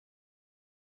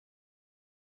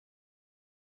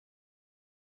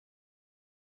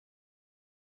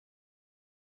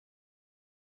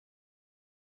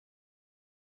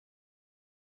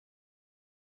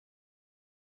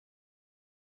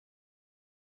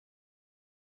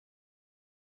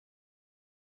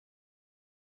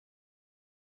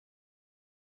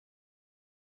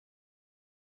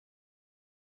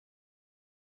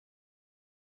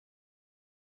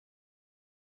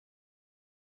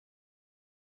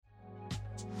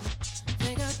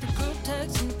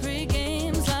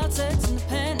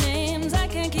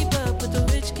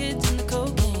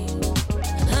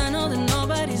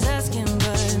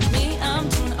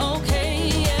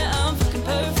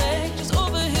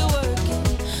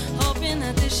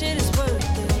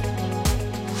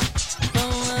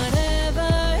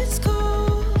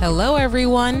Hello,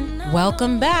 everyone.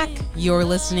 Welcome back. You're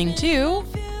listening to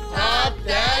Top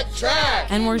That Track.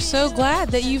 And we're so glad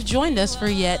that you've joined us for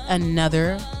yet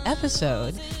another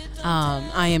episode.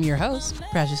 I am your host,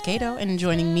 Precious Cato, and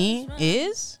joining me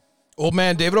is Old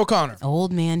man David O'Connor.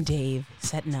 Old Man Dave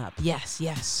setting up. Yes.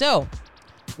 So,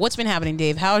 what's been happening,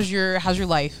 Dave? How's your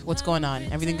life? What's going on?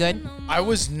 Everything good? I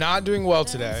was not doing well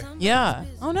today. Yeah.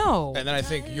 Oh no. And then I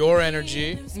think your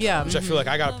energy, Yeah. which I feel like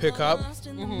I got to pick up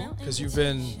because you've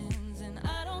been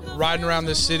riding around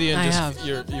this city and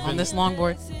you've on been this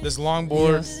longboard. This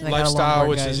longboard Yes, I got a lifestyle, longboard,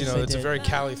 which guys. is, I it's a did. very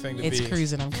Cali thing to It's be.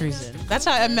 cruising. I'm cruising. That's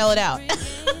how I mellow it out.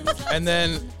 And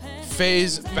then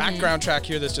Faye's background track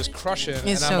here that's just crushing. It's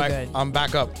and so I'm like, good. I'm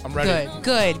back up. I'm ready.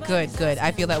 Good.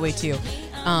 I feel that way too.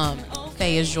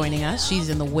 Faye is joining us. She's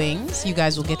in the wings. You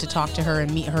guys will get to talk to her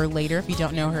and meet her later if you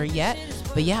don't know her yet.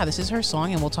 But yeah, this is her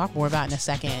song, and we'll talk more about it in a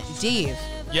second. Dave,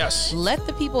 Yes. let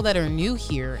the people that are new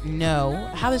here know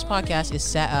how this podcast is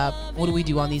set up. What do we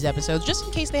do on these episodes, just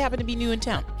in case they happen to be new in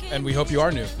town? And we hope you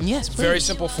are new. Yes, please. Very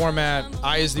simple format.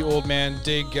 I, as the old man,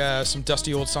 dig some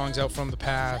dusty old songs out from the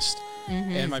past.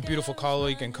 And my beautiful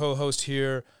colleague and co-host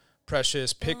here,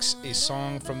 Precious, picks a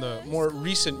song from the more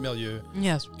recent milieu.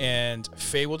 Yes. And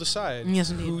Faye will decide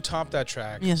Yes, indeed. who topped that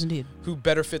track. Yes, indeed. Who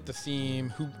better fit the theme,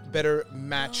 who better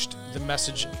matched the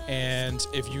message. And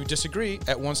if you disagree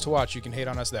at Once to Watch, you can hate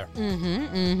on us there.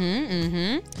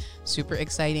 Super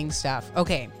exciting stuff.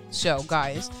 Okay, so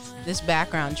guys, this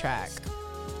background track,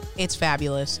 it's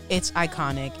fabulous. It's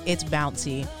iconic. It's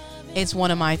bouncy. It's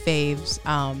one of my faves.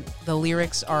 The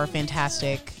lyrics are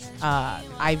fantastic.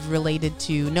 I've related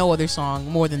to no other song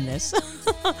more than this.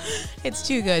 It's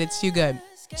too good.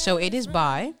 So it is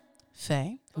by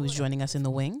Faye, who is joining us in the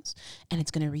wings, and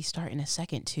it's going to restart in a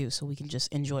second too, so we can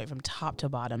just enjoy it from top to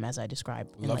bottom as I describe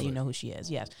and let you know who she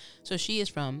is. Yes. So she is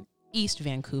from East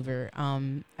Vancouver.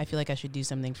 I feel like I should do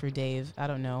something for Dave. I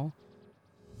don't know.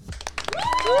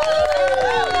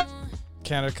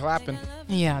 Canada clapping.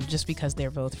 Yeah, just because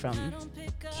they're both from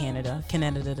Canada.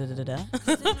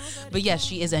 But yes,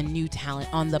 she is a new talent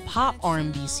on the pop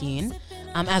R&B scene.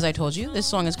 As I told you, this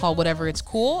song is called Whatever It's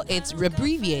Cool. It's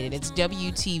abbreviated. It's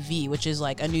WTV, which is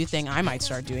like a new thing I might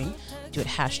start doing. Do it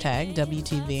hashtag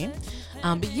WTV.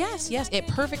 But yes, it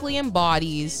perfectly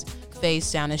embodies Faye's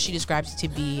sound as she describes it to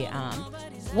be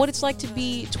what it's like to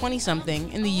be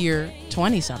 20-something in the year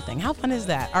 20-something. How fun is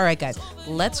that? All right, guys,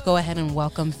 let's go ahead and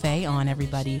welcome Faye on,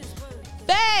 everybody.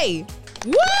 Faye!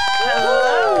 Woo!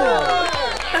 Hello.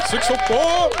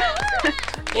 604.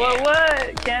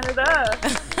 What? Canada.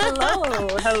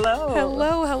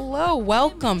 Hello.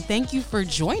 Welcome. Thank you for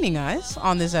joining us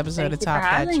on this episode of Top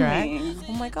That Track.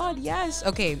 Oh my God, yes.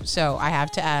 Okay, so I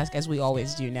have to ask, as we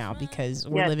always do now, because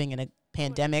we're living in a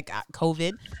pandemic,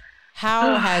 COVID.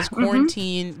 How has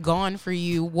quarantine gone for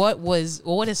you? What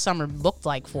has summer looked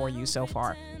like for you so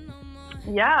far?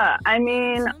 Yeah, I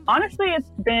mean, honestly, it's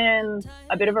been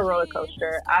a bit of a roller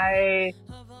coaster. I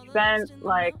spent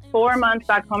like 4 months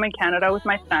back home in Canada with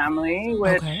my family,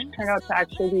 which turned out to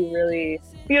actually be really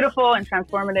beautiful and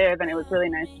transformative, and it was really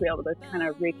nice to be able to kind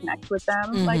of reconnect with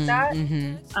them like that.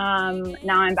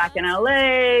 Now I'm back in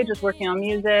LA, just working on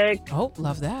music. Oh,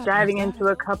 love that. Diving into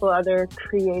a couple other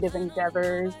creative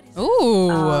endeavors.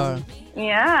 Ooh.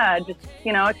 Yeah, just,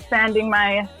 expanding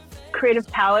my creative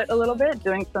palette a little bit,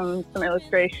 doing some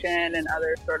illustration and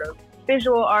other sort of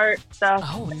visual art stuff.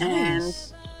 Oh, nice. And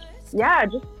yeah,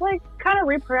 just like kind of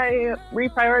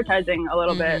reprioritizing a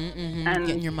little bit and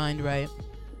getting your mind right.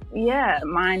 Yeah,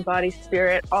 mind, body,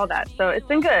 spirit, all that. So it's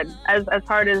been good. As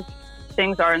hard as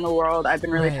things are in the world, I've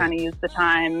been really trying to use the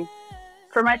time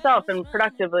for myself and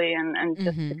productively and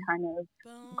just to kind of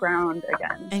ground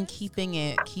again. And keeping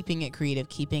it creative,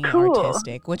 keeping it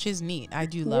artistic, which is neat. I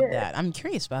do love that. I'm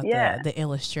curious about the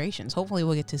illustrations. Hopefully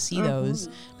we'll get to see those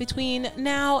between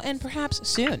now and perhaps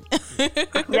soon.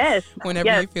 Yes.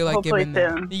 Whenever you feel like giving soon.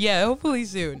 them. Yeah, hopefully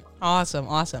soon. Awesome.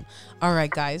 All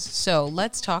right, guys. So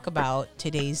let's talk about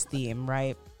today's theme,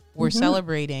 right? We're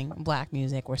celebrating Black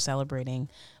music. We're celebrating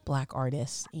Black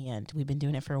artists, and we've been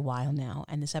doing it for a while now.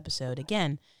 And this episode,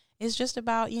 again, is just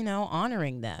about,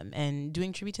 honoring them and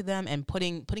doing tribute to them and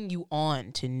putting you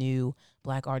on to new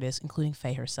Black artists, including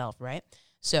Faye herself, right?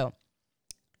 So,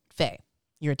 Faye,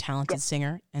 you're a talented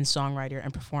singer and songwriter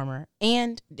and performer,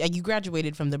 and you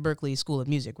graduated from the Berklee School of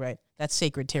Music, right? That's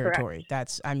sacred territory. Correct.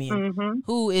 That's,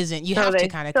 who isn't? You have to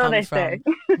kind of come from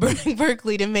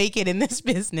Berklee to make it in this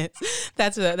business.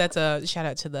 That's a shout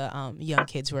out to the young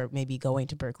kids who are maybe going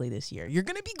to Berklee this year. You're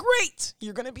gonna be great.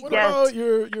 You're gonna be What great. about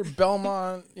your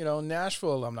Belmont,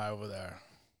 Nashville alumni over there?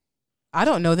 I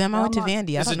don't know them. I went to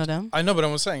Vandy. I don't know them. I know, but I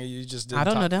was saying you just didn't. I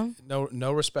don't know them.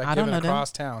 No respect I don't given know them.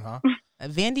 across town, huh?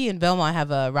 Vandy and Belmont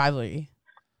have a rivalry.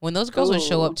 When those girls would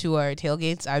show up to our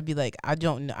tailgates, I'd be like, I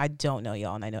don't know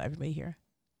y'all, and I know everybody here.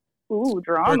 Ooh,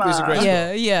 drama.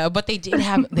 Yeah. But they did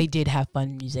have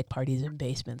fun music parties in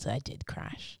basements. I did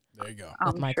crash. There you go.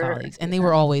 With my colleagues, and they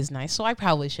were always nice. So I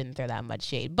probably shouldn't throw that much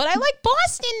shade. But I like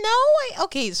Boston. No,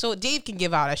 okay. So Dave can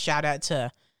give out a shout out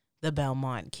to the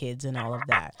Belmont kids and all of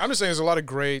that. I'm just saying, there's a lot of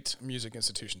great music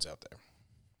institutions out there.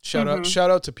 Shout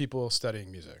out to people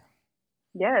studying music.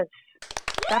 Yes.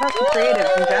 Shout out to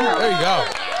creatives in general. There you go.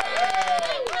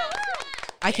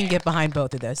 I can get behind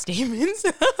both of those statements.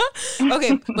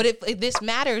 Okay, but if this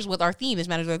matters with our theme,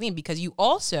 because you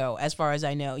also, as far as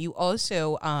I know, you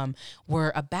also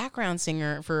were a background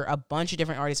singer for a bunch of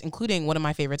different artists, including one of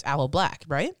my favorites, Aloe Blacc,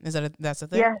 right? That's the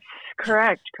thing? Yes,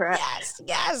 correct.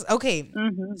 Yes. Okay,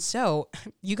 so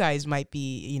you guys might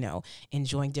be,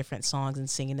 enjoying different songs and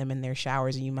singing them in their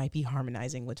showers, and you might be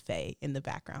harmonizing with Faye in the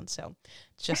background. So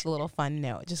just a little fun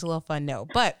note.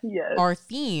 But yes. Our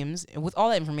themes, with all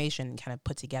that information kind of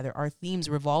put together, our themes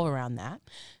revolve around that.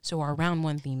 So our round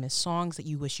 1 theme is songs that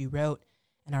you wish you wrote,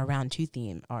 and our round 2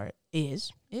 theme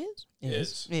is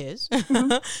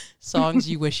songs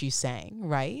you wish you sang,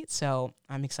 right? So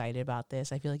I'm excited about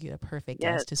this. I feel like you're the perfect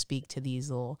guest to speak to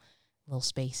these little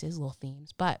spaces, little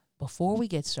themes. But before we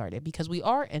get started, because we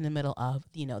are in the middle of,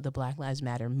 the Black Lives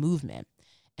Matter movement,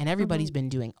 and everybody's been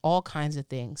doing all kinds of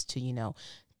things to,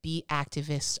 be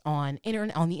activists on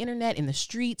the internet, in the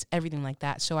streets, everything like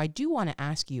that. So I do want to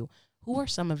ask you, who are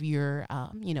some of your,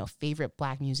 favorite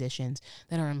Black musicians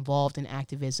that are involved in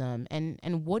activism,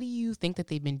 and what do you think that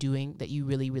they've been doing that you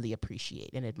really, really appreciate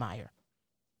and admire?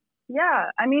 Yeah,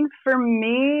 I mean, for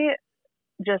me,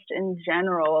 just in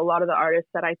general, a lot of the artists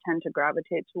that I tend to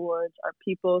gravitate towards are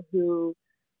people who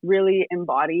really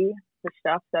embody the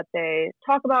stuff that they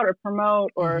talk about or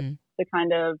promote, or the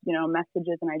kind of,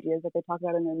 messages and ideas that they talk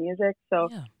about in their music. So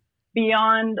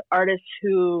beyond artists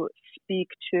who speak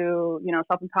to,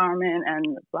 self-empowerment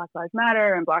and Black Lives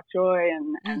Matter and Black joy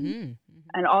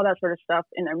and all that sort of stuff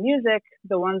in their music,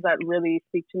 the ones that really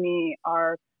speak to me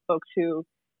are folks who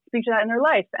speak to that in their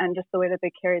life, and just the way that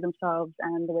they carry themselves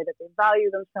and the way that they value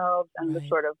themselves and the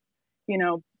sort of,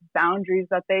 boundaries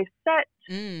that they set.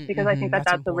 Because I think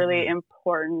that's a really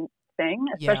important thing,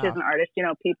 especially as an artist.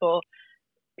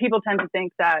 People tend to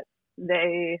think that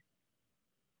they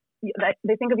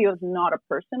think of you as not a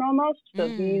person almost. So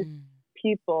these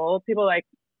people like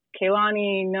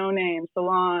Kehlani, No Name,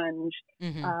 Solange,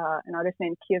 an artist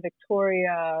named Kia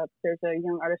Victoria, there's a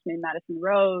young artist named Madison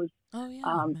Rose.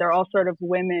 They're all sort of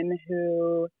women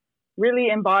who really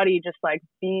embody just like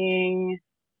being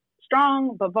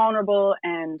strong but vulnerable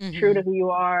and true to who you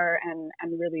are,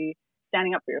 and really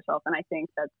standing up for yourself. And I think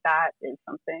that is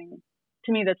something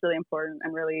to me that's really important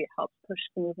and really helps push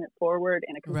the movement forward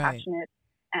in a compassionate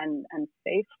and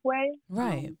safe way.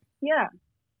 Right.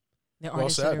 They're Well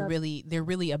artists said. that are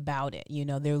really about it.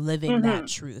 They're living that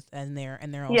truth, and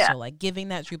they're also like giving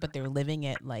that truth, but they're living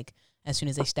it like as soon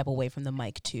as they step away from the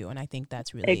mic too. And I think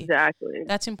that's really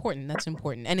that's important. That's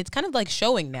important. And it's kind of like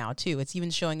showing now too. It's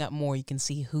even showing up more. You can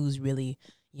see who's really,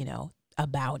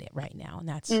 about it right now. And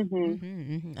that's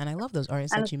and I love those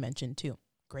artists that you mentioned too.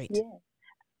 Great. Yeah.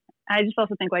 I just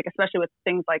also think, like, especially with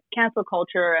things like cancel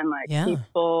culture and like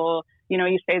people,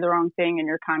 you say the wrong thing and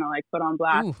you're kind of like put on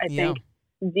blast. I think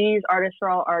these artists are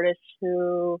all artists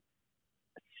who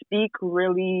speak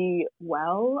really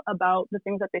well about the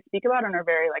things that they speak about and are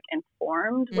very like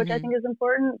informed, which I think is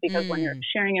important, because when you're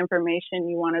sharing information,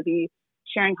 you want to be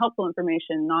sharing helpful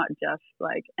information, not just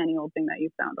like any old thing that you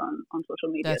found on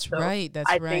social media. That's right.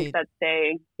 I think that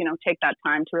they, take that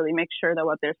time to really make sure that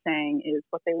what they're saying is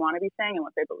what they want to be saying and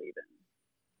what they believe in.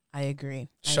 I agree.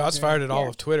 Shots fired at all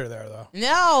of Twitter there, though.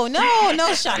 No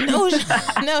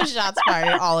shots fired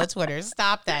at all of Twitter.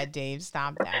 Stop that, Dave.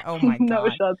 Stop that. Oh my God. No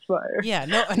shots fired. Yeah,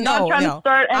 not trying to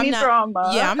start any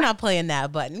drama. Yeah, I'm not playing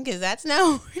that button, because that's not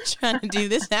what we're trying to do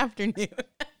this afternoon.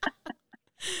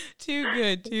 Too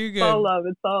good. It's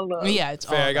all love. Yeah, it's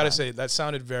Faye, all I gotta love. say, that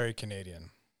sounded very Canadian.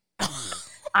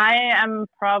 I am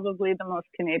probably the most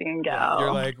Canadian gal.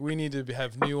 You're like, we need to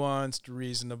have nuanced,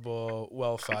 reasonable,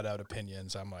 well thought out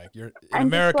opinions. I'm like, you're in and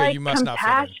America, just, like, you must not fit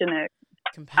in.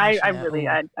 I really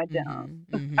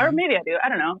don't. Or maybe I do. I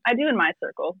don't know. I do in my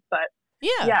circle, but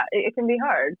it can be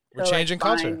hard. We're changing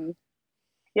culture.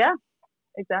 Yeah,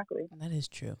 exactly. That is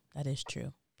true.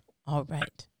 All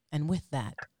right. And with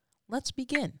that, let's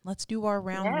begin. Let's do our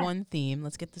round one theme.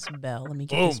 Let's get this bell. Let me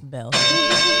get Boom. this bell.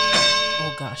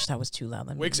 Oh gosh, that was too loud.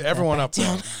 Let me Wakes move that everyone back up.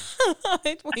 down.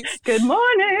 It wakes- Good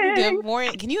morning. Good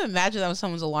morning. Can you imagine that was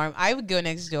someone's alarm? I would go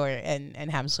next door and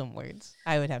have some words.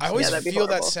 I would have. I some always that'd be feel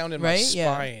that horrible. sound in Right? my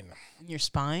Yeah. spine. in your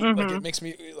spine. Mhm. Like it makes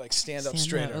me like stand up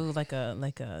straighter. Oh, like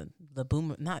a the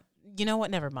boom. Not. You know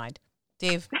what? Never mind.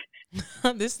 Dave,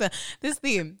 this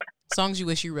theme songs you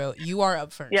wish you wrote. You are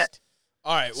up first. Yeah.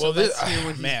 All right. So Well, this let's hear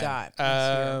what he's man. got.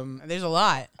 Let's hear. There's a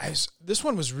lot. This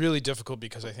one was really difficult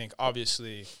because I think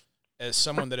obviously, as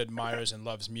someone that admires and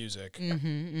loves music,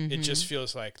 it just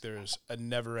feels like there's a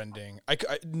never-ending.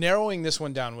 Narrowing this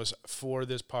one down was for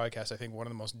this podcast. I think one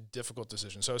of the most difficult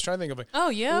decisions. So I was trying to think of like, Oh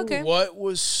yeah. Okay. what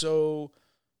was so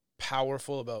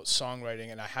powerful about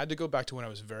songwriting, and I had to go back to when I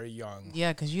was very young.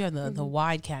 Yeah, because you have the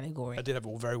wide category. I did have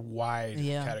a very wide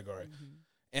category,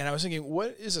 and I was thinking,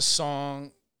 what is a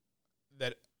song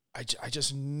that I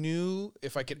just knew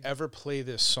if I could ever play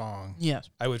this song, Yes.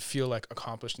 I would feel like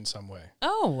accomplished in some way.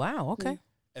 Oh wow. Okay.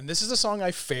 And this is a song I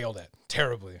failed at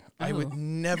terribly. I would Oh.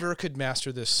 never could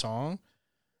master this song.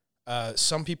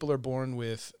 Some people are born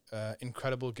with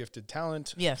incredible gifted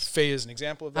talent. Yes. Faye is an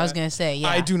example of that. I was gonna say. Yeah.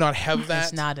 I do not have that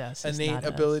It's not us. It's innate not us.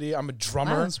 ability. I'm a I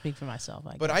drummer, don't speak for myself.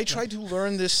 but I tried to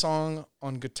learn this song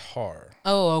on guitar.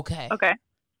 Oh, okay. Okay.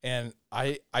 And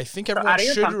I think So everyone out of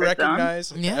your should comfort zone.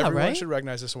 recognize. Yeah, everyone right? should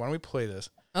recognize this. So why don't we play this?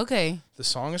 Okay. The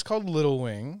song is called Little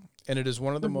Wing, and it is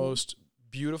one of the most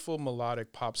beautiful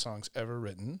melodic pop songs ever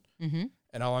written. Mm-hmm.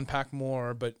 And I'll unpack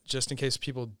more, but just in case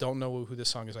people don't know who this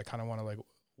song is, I kind of want to like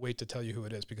wait to tell you who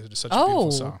it is because it is such a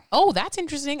beautiful song. Oh, that's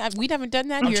interesting. We haven't done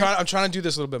that I'm here. trying to do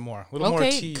this a little bit more, a little more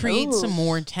Okay, tea. create some Ooh.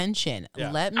 more tension. Yeah.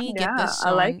 Let me get Yeah, this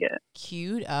song I like it.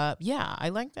 queued up. Yeah, I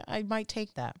like that. I might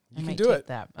take that. You I can might do take it.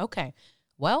 that. Okay.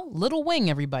 Well, Little Wing,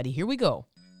 everybody. Here we go.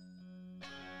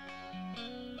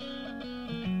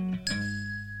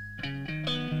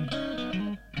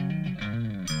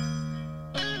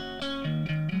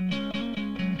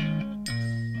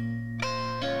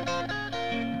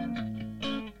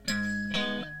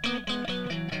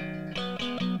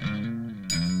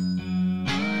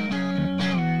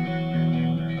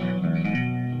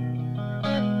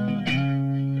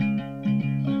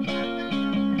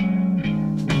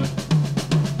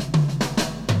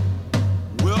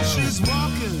 Well, she's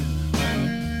walking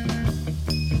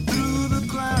through the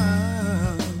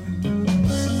clouds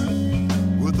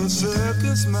with a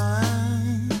circus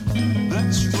mind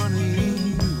that's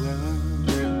running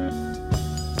wild.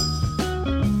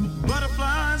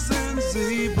 Butterflies and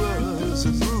zebras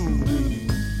and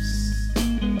moonbeams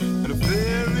and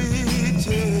fairy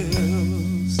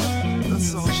tales.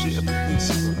 That's all she ever thinks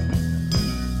about.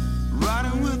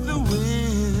 Riding with the wind.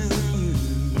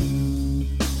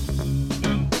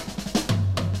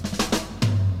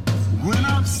 When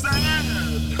I'm sad,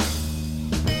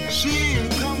 she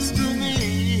comes to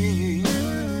me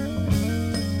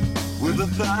with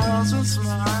 1,000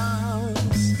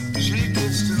 smiles. She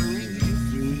gives to me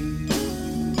free.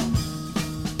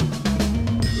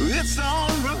 It's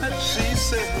alright, she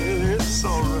said, it's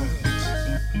alright.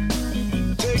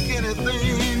 Take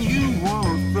anything you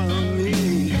want from me.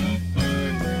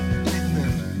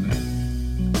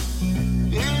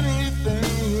 Anything.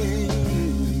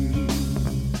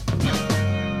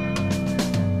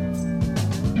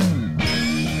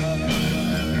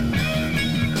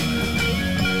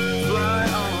 Fly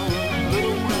on,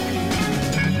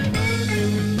 little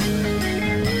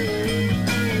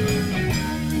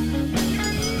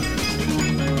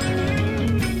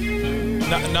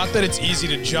Not that it's easy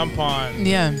to jump on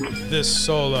Yeah. this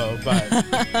solo, but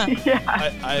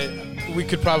we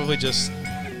could probably just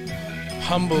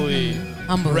humbly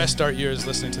rest our ears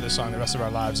listening to this song the rest of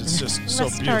our lives. It's just so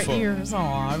rest beautiful. our ears.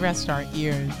 Aw, rest our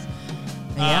ears.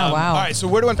 Yeah, wow. All right, so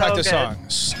where to unpack So this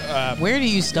good. song? Where do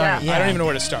you start? Yeah. I don't even know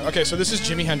where to start. Okay, so this is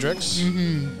Jimi Hendrix,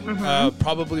 Mm-hmm.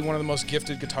 probably one of the most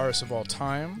gifted guitarists of all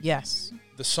time. Yes.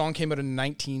 The song came out in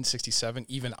 1967.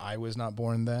 Even I was not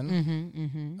born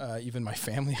then. Even my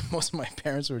family, most of my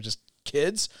parents were just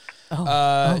kids.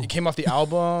 It came off the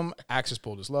album Axis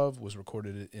Bold as Love, was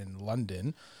recorded in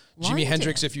London. Jimi London.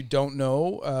 Hendrix, if you don't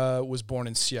know, was born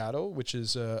in Seattle, which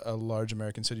is a large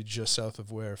American city just south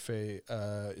of where Faye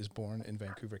is born in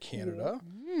Vancouver, Canada.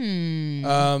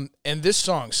 And this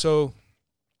song, so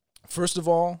first of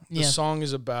all, the Yeah. song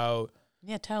is about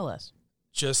Yeah, tell us.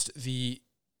 just the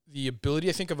ability,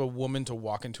 I think, of a woman to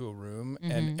walk into a room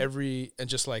and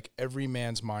just like every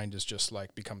man's mind is just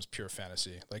like becomes pure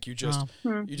fantasy. Like you just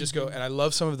go, and I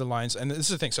love some of the lines. And this is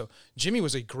the thing. So Jimmy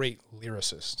was a great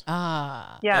lyricist,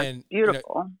 Ah. Yeah, And,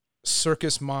 beautiful.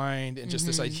 circus mind, and just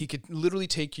this, like, he could literally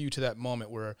take you to that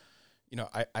moment where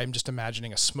I'm just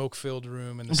imagining a smoke-filled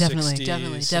room in the Definitely,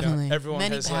 60s. definitely. Everyone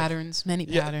many has patterns, many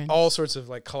yeah, patterns. all sorts of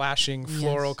like clashing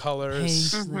floral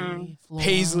colors, Paisley, floral.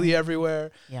 paisley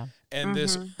everywhere. Yeah. And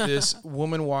this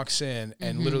woman walks in,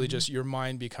 and literally just your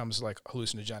mind becomes like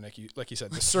hallucinogenic. You, like you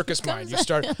said, the circus mind. You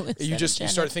start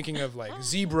thinking of like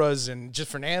zebras and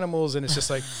different animals, and it's just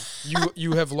like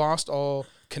you have lost all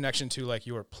connection to like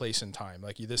your place in time.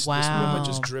 Like this woman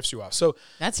just drifts you off. So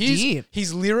that's deep.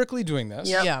 He's lyrically doing this.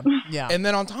 Yep. Yeah. And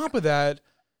then on top of that,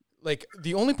 like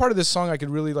the only part of this song I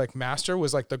could really like master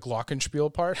was like the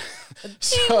glockenspiel part.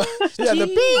 So yeah, the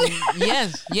bing.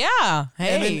 Yes. Yeah.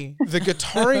 Hey. And then the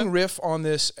guitaring riff on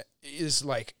this is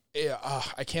like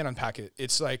I can't unpack it.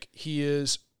 It's like he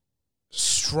is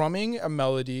strumming a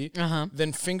melody,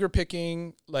 then finger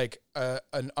picking like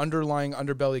an underlying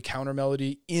underbelly counter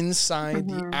melody inside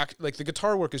the act. Like the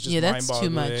guitar work is just that's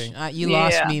too mind-boggling. much. You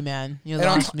lost me, man. You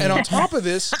lost me. And on top of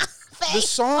this, the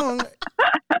song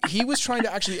he was trying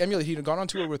to actually emulate. He had gone on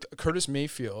tour with Curtis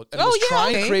Mayfield and was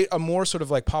trying to create a more sort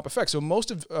of like pop effect. So most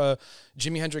of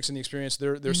Jimi Hendrix and the Experience,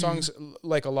 their songs,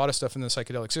 like a lot of stuff in the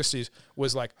psychedelic 60s,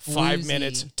 was like 5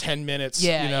 minutes, 10 minutes,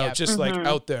 just like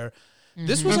out there.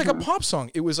 This was like a pop song.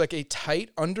 It was like a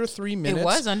tight under 3 minutes. It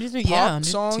was under 3 pop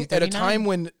song at a time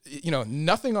when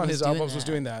nothing on his albums was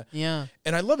doing that. Yeah,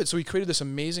 and I love it. So he created this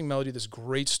amazing melody, this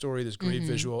great story, this great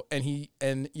visual,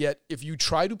 and yet if you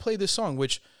try to play this song,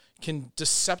 which can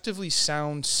deceptively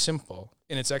sound simple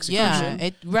in its execution. Yeah,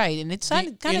 and it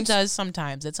kind of does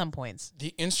sometimes at some points.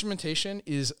 The instrumentation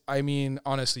is, I mean,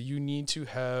 honestly, you need to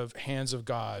have hands of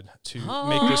God to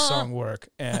make this song work,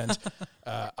 and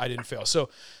I didn't fail. So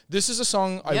this is a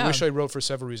song I wish I wrote for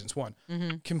several reasons. One,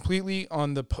 completely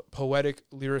on the poetic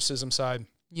lyricism side.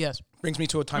 Yes. Brings me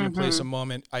to a time and place, a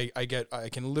moment. I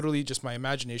can literally just, my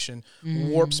imagination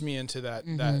warps me into that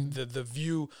the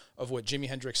view of what Jimi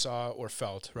Hendrix saw or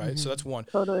felt, right? So that's one.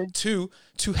 Totally. Two,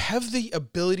 to have the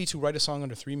ability to write a song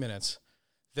under 3 minutes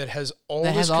that has all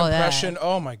this compression.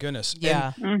 Oh my goodness.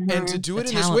 Yeah. And to do it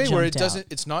in this way where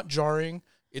it's not jarring.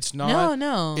 It's not.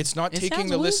 No. It's not taking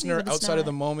the listener outside of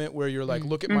the moment where you're like,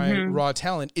 look at my raw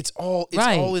talent. It's all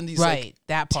in these like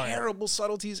that part. terrible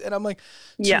subtleties. And I'm like,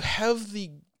 to have the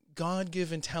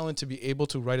God-given talent to be able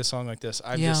to write a song like this,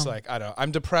 I'm just like, I don't know.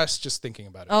 I'm depressed just thinking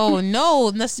about it. Oh no,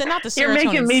 not the You're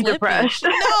making me depressed.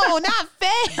 No, not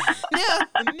fair.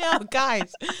 No,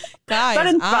 guys. But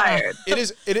inspired. It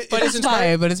is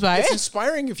inspiring. But inspired. It's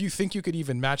inspiring if you think you could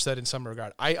even match that in some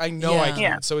regard. I know I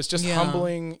can't. So it's just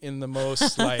humbling in the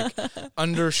most like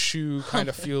undershoe kind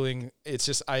of feeling. It's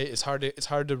just it's hard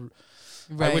to.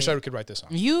 Right. I wish I could write this song.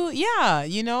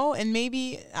 And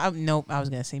maybe I was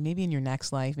gonna say maybe in your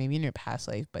next life, maybe in your past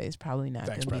life, but it's probably not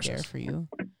gonna be there for you.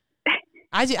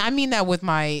 I mean that with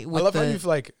my. I love how you've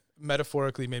like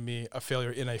metaphorically made me a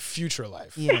failure in a future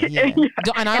life. Yeah.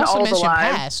 And I also mentioned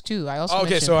past too.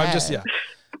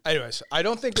 Anyways, I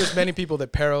don't think there's many people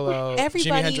that parallel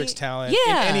Jimi Hendrix talent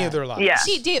in any of their lives. Yeah.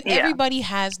 See, Dave, everybody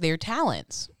has their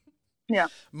talents. Yeah.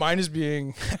 Mine is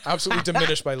being absolutely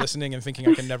diminished by listening and thinking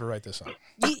I can never write this song.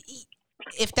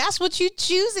 If that's what you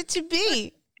choose it to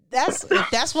be, if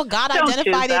that's what God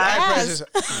identified it as.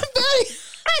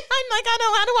 I'm like,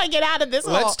 how do I get out of this?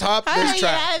 Let's top this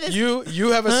track.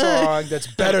 You have a song that's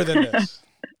better than this.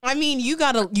 I mean, you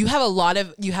have a lot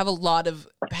of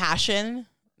passion.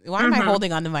 Why am I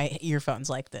holding onto my earphones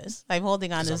like this? I'm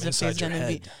holding on as if it's going to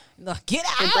be. Get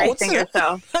out! Embracing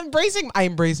yourself. I'm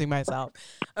embracing myself.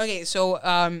 Okay,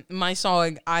 so my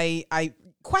song, I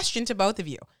question to both of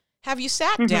you: have you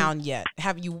sat down yet?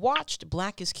 Have you watched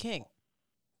Black is King?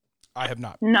 I have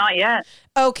not. Not yet.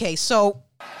 Okay, so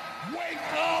wake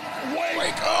up!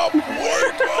 Wake up!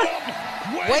 Wake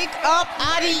up! Wake up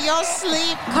out of your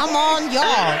sleep! Come on,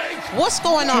 y'all! What's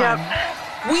going on? Yep.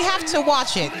 We have to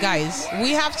watch it, guys.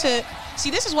 We have to see.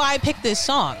 This is why I picked this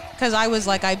song, because I was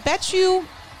like, I bet you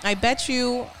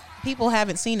people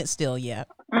haven't seen it still yet.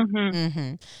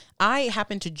 I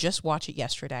happened to just watch it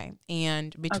yesterday,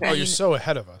 and between you're so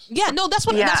ahead of us. Yeah, no, that's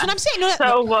what I'm saying. No,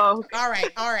 so woke. All right.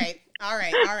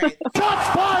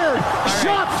 Shots fired!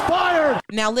 Shots fired!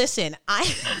 Now listen,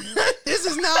 this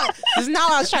is not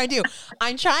what I was trying to do. What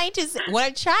I'm trying to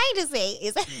say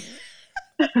is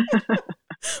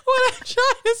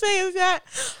that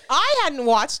I hadn't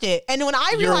watced it, and when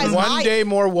I realized you're one day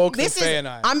more woke than Faye and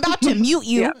I. I'm about to mute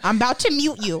you. Yeah. I'm about to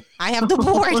mute you. I have the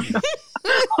board.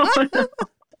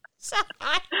 So what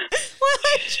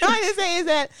I'm trying to say is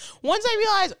that once I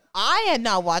realized I had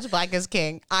not watched Black is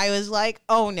King, I was like,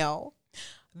 oh no.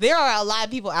 There are a lot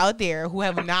of people out there who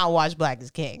have not watched Black is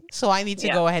King. So I need to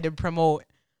go ahead and promote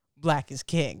Black is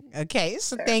King. Okay,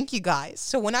 so thank you guys.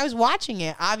 So when I was watching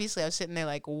it, obviously I was sitting there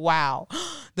like, wow,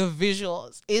 The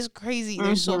visuals is crazy.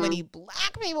 There's so many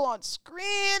black people on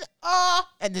screen.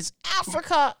 And this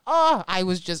Africa. I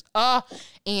was just,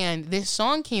 and this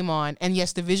song came on, and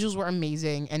yes, the visuals were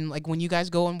amazing. And like when you guys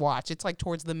go and watch, it's like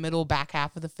towards the middle back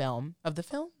half of the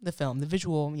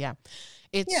visual. Yeah.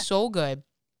 It's so good.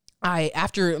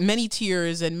 After many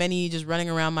tears and many just running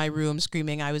around my room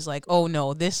screaming, I was like, oh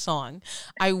no, this song.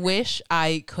 I wish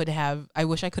I could have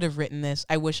written this.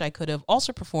 I wish I could have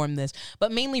also performed this,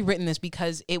 but mainly written this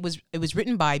because it was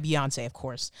written by Beyonce, of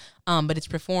course. But it's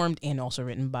performed and also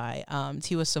written by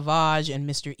Tiwa Savage and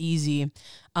Mr. Easy,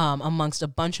 amongst a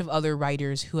bunch of other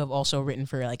writers who have also written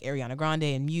for like Ariana Grande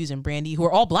and Muse and Brandy, who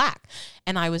are all black.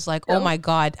 And I was like, oh my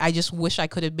God, I just wish I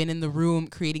could have been in the room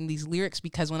creating these lyrics,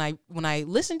 because when I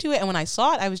listened to it and when I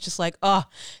saw it, I was just like,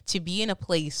 to be in a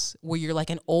place where you're like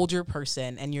an older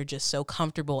person and you're just so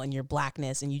comfortable in your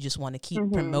blackness and you just want to keep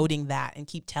promoting that and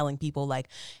keep telling people like,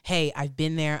 hey, I've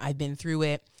been there, I've been through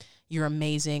it. You're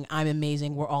amazing. I'm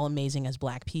amazing. We're all amazing as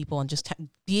black people. And just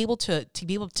be able to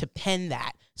pen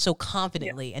that so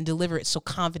confidently and deliver it so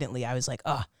confidently. I was like,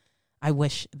 I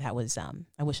wish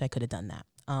I could have done that.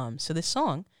 So this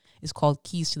song is called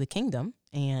Keys to the Kingdom,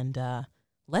 and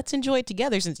let's enjoy it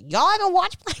together since y'all haven't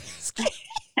watched Black Music.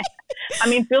 I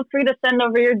mean, feel free to send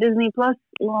over your Disney Plus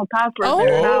little password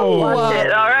there and I'll watch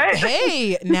it. All right.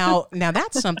 Hey, now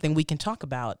that's something we can talk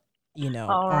about.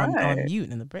 On mute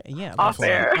in the off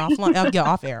air.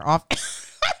 Off air.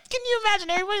 Can you imagine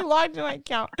everybody logged into my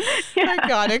account? Oh my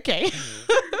God. Okay,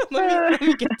 let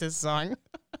me get this song.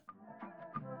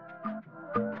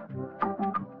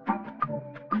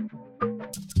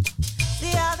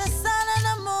 The other sun and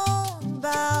the moon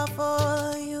bow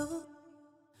for you,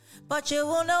 but you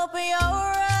won't open your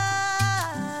eyes.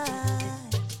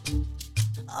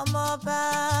 I'm all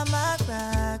by my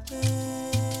crackers.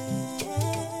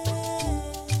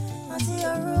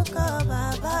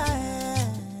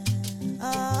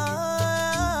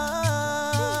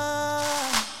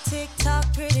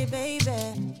 TikTok, pretty baby,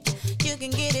 you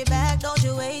can get it back, don't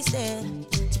you waste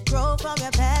it. To grow from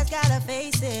your past, gotta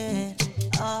face it.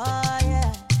 Oh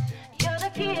yeah, you're the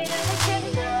key to the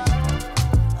kingdom.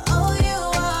 Oh, you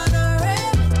are the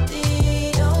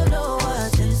remedy, don't know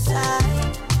what's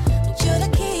inside, but you're the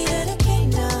key to the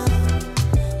kingdom.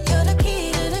 You're the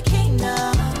key to the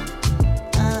kingdom.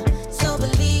 So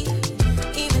believe,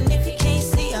 even if you can't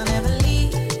see, I'll never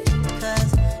leave.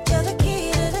 'Cause you're the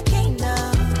key to the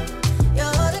kingdom.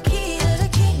 You're the key to the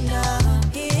kingdom.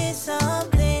 Here's some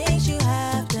things you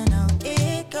have to know.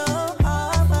 It go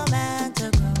hard for man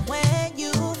to grow. When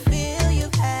you feel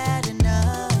you've had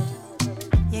enough,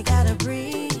 you gotta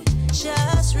breathe.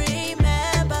 Just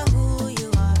remember who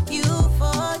you are. You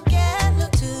forget,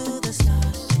 look to the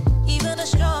stars. Even the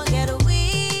strong get a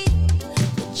weak.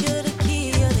 But you're the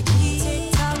key, you're the key.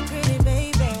 TikTok, pretty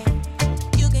baby,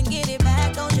 you can get it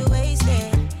back, don't you waste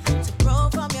it. To grow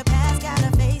from your past,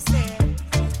 gotta face it.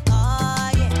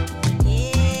 Oh yeah,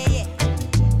 yeah, yeah.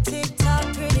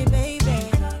 TikTok, pretty baby,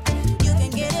 you can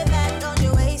get it back, don't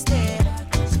you waste it.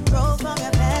 To grow from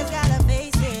your past, gotta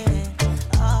face it.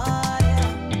 Oh yeah,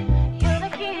 you're the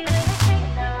key to the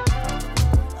kingdom.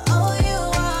 Oh, you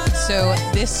are the So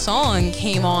this song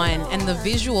came on, and the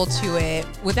visual to it,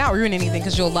 without ruining anything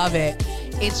because you'll love it,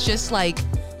 it's just like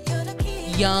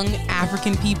young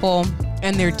African people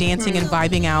and they're dancing and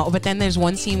vibing out. But then there's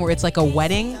one scene where it's like a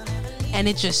wedding, and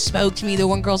it just spoke to me. The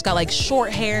one girl's got like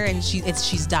short hair and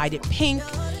she's dyed it pink,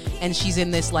 and she's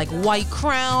in this like white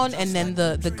crown, and then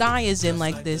the guy is in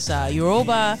like this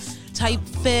Yoruba type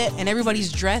fit, and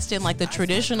everybody's dressed in like the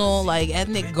traditional like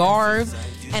ethnic garb.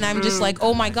 And I'm just like,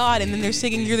 oh my God. And then they're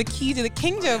singing "You're the Key to the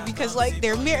Kingdom" because like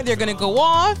they're gonna go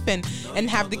off and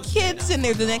have the kids, and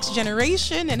they're the next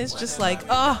generation. And it's just like,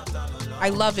 I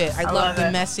love it. I love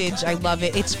the message. I love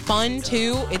it. It's fun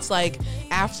too. It's like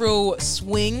Afro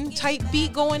swing type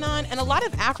beat going on. And a lot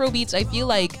of Afro beats, I feel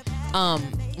like,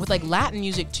 with like Latin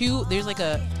music too, there's like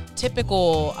a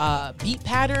typical beat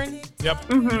pattern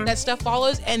that stuff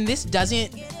follows, and this doesn't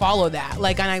follow that.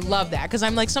 Like, and I love that because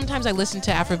I'm like, sometimes I listen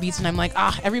to Afro beats and I'm like,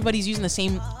 everybody's using the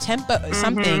same tempo,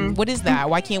 something. What is that?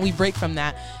 Why can't we break from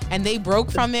that? And they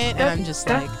broke from it, and I'm just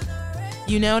like,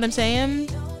 you know what I'm saying?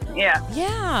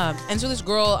 Yeah. And so this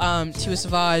girl, Tiwa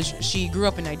Savage, she grew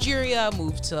up in Nigeria,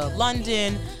 moved to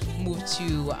London, moved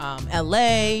to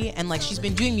LA, and like she's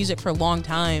been doing music for a long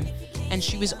time. And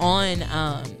she was on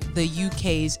the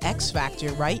UK's X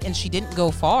Factor, right? And she didn't go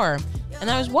far.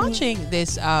 And I was watching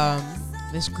this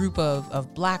this group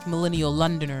of black millennial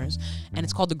Londoners, and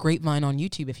it's called The Grapevine on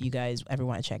YouTube if you guys ever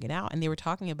want to check it out. And they were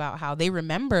talking about how they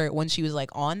remember when she was like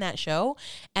on that show,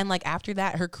 and like after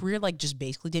that her career like just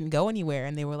basically didn't go anywhere,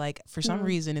 and they were like, for some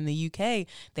reason in the UK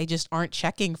they just aren't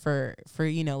checking for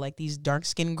you know, like these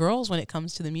dark-skinned girls when it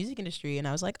comes to the music industry. And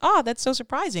I was like, oh, that's so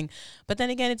surprising. But then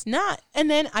again, it's not. And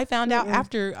then I found out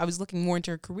after I was looking more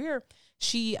into her career,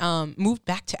 she moved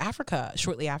back to Africa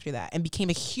shortly after that and became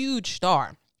a huge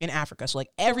star in Africa. So like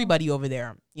everybody over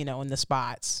there, you know, in the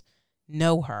spots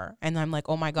know her. And I'm like,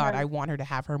 oh my God, I want her to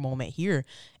have her moment here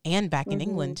and back in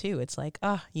England too. It's like,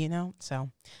 you know, so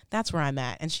that's where I'm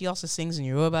at. And she also sings in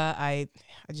Yoruba. I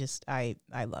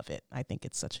love it. I think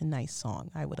it's such a nice song.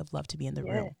 I would have loved to be in the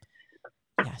room.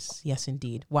 Yes,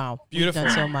 indeed. Wow. Beautiful.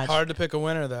 We've done so much. Hard to pick a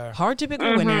winner there. Hard to pick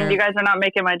a winner. You guys are not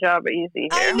making my job easy here.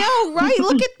 I know, right?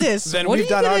 Look at this. Then what we've are you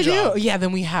done gonna our do? job. Yeah,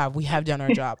 then we have done our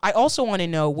job. I also want to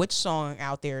know, which song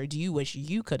out there do you wish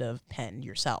you could have penned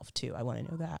yourself too? I want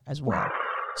to know that as well.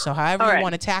 So however you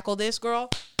want to tackle this,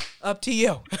 girl, up to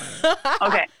you.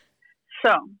 Okay.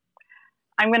 So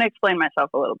I'm going to explain myself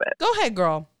a little bit. Go ahead,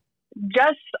 girl.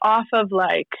 Just off of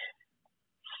like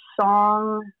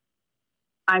song,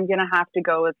 I'm going to have to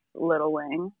go with Lil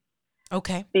Wayne.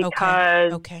 Okay.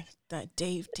 Because okay. That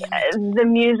Dave, damn it. The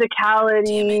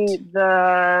musicality,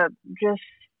 the just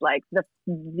like the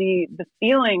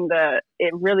feeling that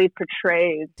it really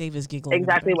portrays Dave is giggling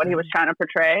exactly what he was trying to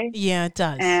portray. Yeah, it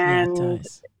does. And yeah, it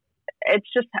does. It's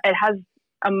just, it has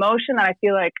emotion that I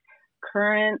feel like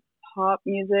current pop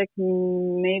music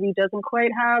maybe doesn't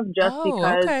quite have, just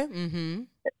because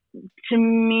to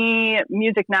me,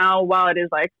 music now, while it is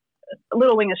like,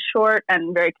 Lil Wayne is short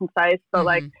and very concise, but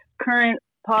like current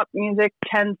pop music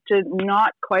tends to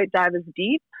not quite dive as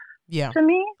deep to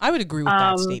me. I would agree with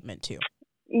that statement too.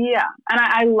 Yeah. And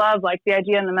I love like the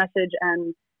idea and the message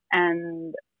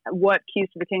and what Keys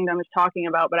to the Kingdom is talking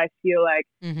about, but I feel like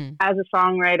as a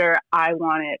songwriter, I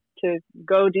want it to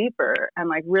go deeper and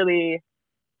like really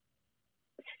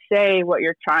say what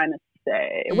you're trying to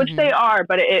say, which they are,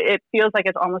 but it feels like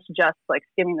it's almost just like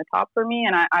skimming the top for me,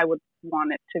 and I would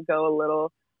want it to go a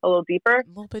little deeper. A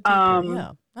little bit deeper,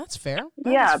 yeah. That's fair.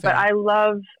 That is fair. But I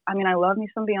love me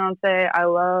some Beyonce. I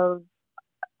love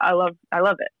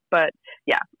it. But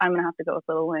yeah, I'm gonna have to go with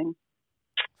Lil Wayne.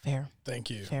 Fair.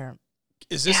 Thank you. Fair.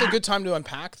 Is this a good time to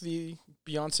unpack the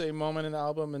Beyonce moment in the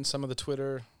album and some of the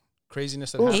Twitter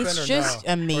craziness that happened? It's just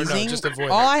amazing. Or no, just avoid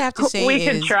All I have to say we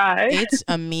can try. It's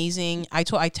amazing. I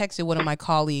texted one of my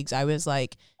colleagues. I was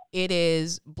like, it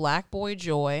is Black boy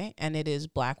joy and it is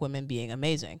Black women being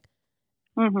amazing.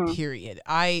 Period.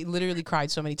 I literally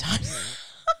cried so many times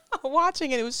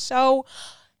watching it. It was so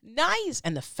nice.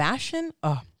 And the fashion,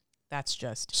 that's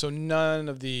just. So none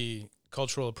of the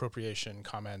cultural appropriation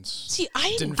comments. See,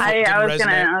 I didn't I was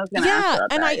gonna yeah,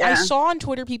 and that, I saw on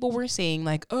Twitter people were saying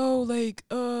like, oh, like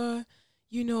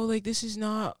you know, like this is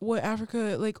not what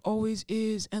Africa like always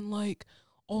is, and like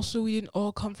also we didn't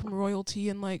all come from royalty,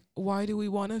 and like why do we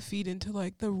want to feed into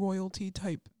like the royalty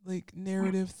type like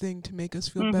narrative thing to make us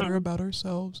feel better about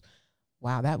ourselves?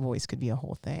 Wow, that voice could be a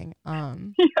whole thing.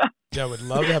 Yeah, I would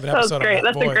love to have an episode great. on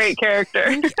that That's voice. a great character.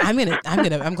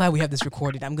 I'm glad we have this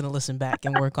recorded. I'm gonna listen back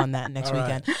and work on that next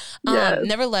weekend.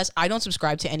 Nevertheless, I don't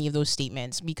subscribe to any of those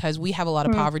statements because we have a lot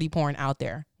of poverty porn out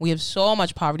there. We have so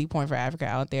much poverty porn for Africa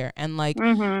out there, and like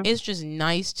it's just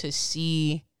nice to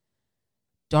see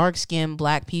dark-skinned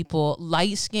Black people,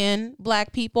 light-skinned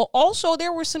Black people. Also,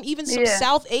 there were some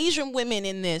South Asian women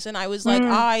in this, and I was like,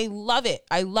 I love it.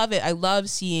 I love it. I love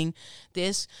seeing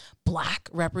this Black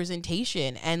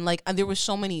representation, and like there were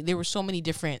so many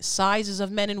different sizes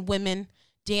of men and women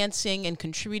dancing and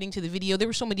contributing to the video. There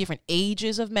were so many different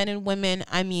ages of men and women.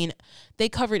 I mean, they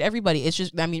covered everybody. It's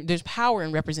just, I mean, there's power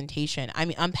in representation. I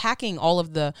mean, unpacking all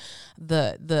of the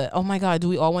oh my God, do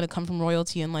we all want to come from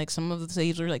royalty? And like some of the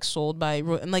slaves were like sold by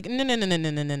and like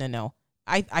no.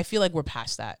 I feel like we're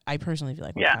past that. I personally feel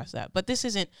like we're past that. But this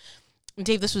isn't,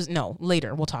 Dave. This was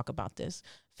later. We'll talk about this.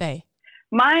 Faye.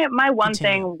 My one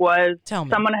thing was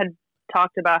someone had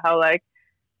talked about how like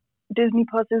Disney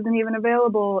Plus isn't even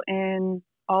available in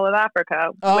all of Africa,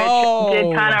 which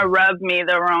did kind of rub me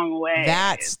the wrong way.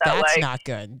 That's like, not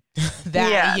good.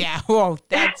 Well,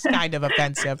 that's kind of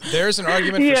offensive. There's an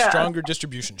argument for stronger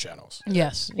distribution channels.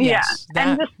 Yes.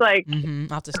 And just like I'll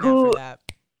have to snap for that.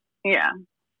 Yeah,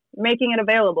 making it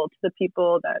available to the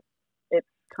people that it's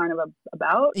kind of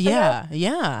about.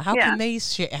 Yeah. How can they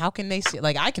see?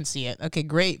 Like I can see it. Okay,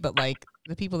 great, but like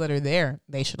the people that are there,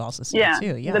 they should also see it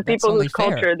too. Yeah, the people whose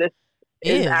culture this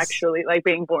is actually like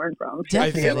being born from. I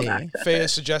Definitely. think Faye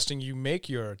is suggesting you make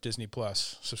your Disney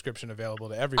Plus subscription available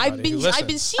to everybody I've who been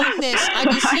listens. seeing this. I've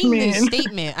been seeing this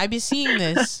statement. I've been seeing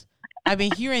this. I've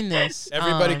been hearing this.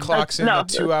 Everybody clocks in No. a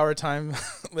 2-hour time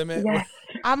limit. Yes.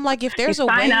 I'm like, if there's a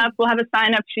sign way, up, we'll have a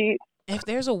sign up sheet. if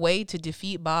there's a way to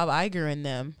defeat Bob Iger and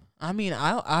them, I mean,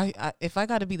 I if I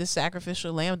got to be the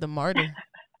sacrificial lamb, the martyr,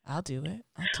 I'll do it.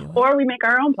 I'll do it. Or we make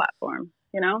our own platform,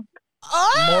 you know?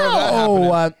 More of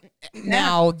that happening.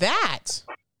 Now that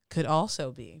could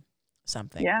also be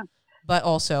something. Yeah. But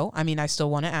also, I mean, I still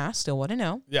want to ask, still want to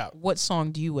know. Yeah. What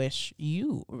song do you wish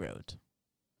you wrote?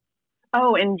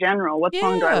 Oh, in general, what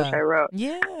song do I wish I wrote?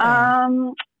 Yeah.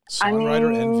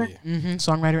 Songwriter mean- envy. Mm-hmm.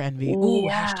 Songwriter envy. Ooh,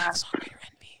 Yeah. hashtag songwriter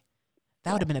envy.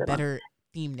 That would have been a better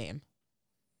theme name.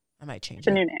 I might change It's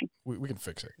a it. new name. We can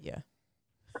fix it. Yeah.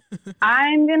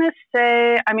 I'm going to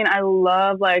say, I mean, I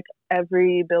love like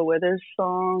every Bill Withers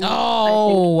song.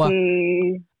 Oh. I think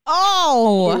he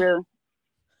Oh. really,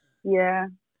 yeah.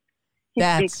 He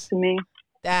That's- speaks to me.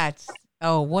 That's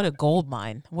what a gold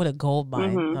mine. What a gold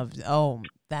mine Mhm. of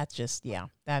that's just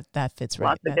that fits right.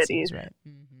 Lots of That seems ditties. right.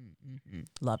 Mm-hmm.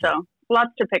 Love it. So lots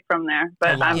to pick from there.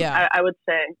 But Yeah. I would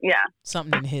say, yeah.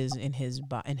 Something in his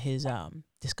discography and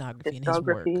his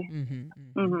work. Discography.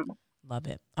 Mm-hmm. Love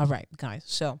it. All right, guys.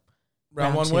 So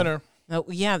Round one two. winner. Oh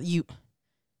yeah,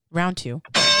 round two.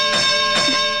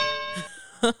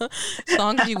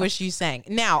 Songs you wish you sang.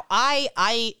 Now,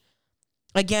 I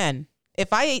again,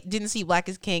 if I didn't see Black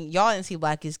is King, y'all didn't see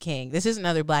Black is King. This is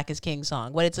another Black is King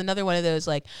song, but it's another one of those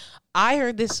like I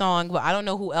heard this song, but I don't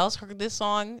know who else heard this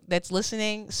song that's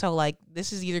listening. So like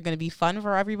this is either going to be fun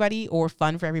for everybody or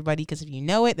fun for everybody because if you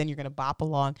know it, then you're going to bop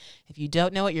along. If you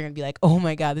don't know it, you're going to be like, "Oh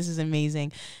my god, this is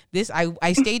amazing." This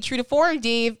I stayed true to form,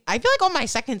 Dave. I feel like on my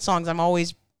second songs I'm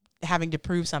always having to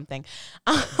prove something.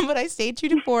 But I stayed true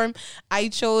to form. I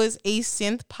chose a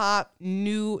synth pop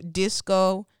new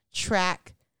disco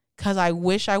track because I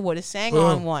wish I would have sang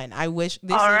on one. I wish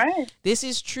this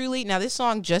is truly now this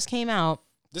song just came out.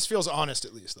 This feels honest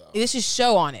at least though. This is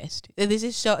so honest.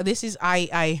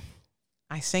 I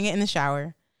sing it in the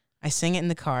shower. I sing it in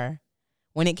the car.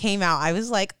 When it came out, I was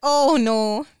like, oh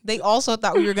no. They also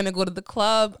thought we were gonna go to the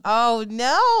club. Oh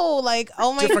no. Like,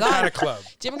 oh my Different God. kind of club.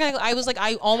 Different kind of I was like,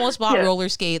 I almost bought roller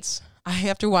skates.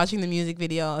 After watching the music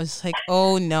video, I was like,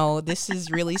 oh no, this is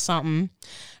really something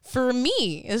for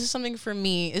me. This is something for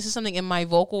me. This is something in my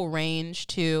vocal range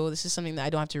too. This is something that I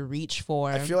don't have to reach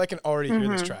for. I feel like I can already hear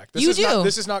this track. This You is do.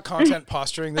 This is not content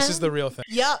posturing. This is the real thing.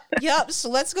 Yep. So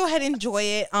let's go ahead and enjoy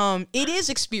it. It is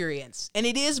Experience, and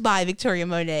it is by Victoria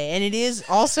Monet, and it is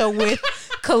also with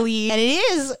Khalid, and it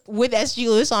is with SG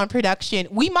Lewis on production.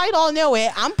 We might all know it.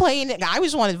 I'm playing it. I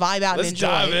just want to vibe out Let's and enjoy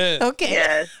dive it. in. Okay.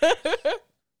 Yes.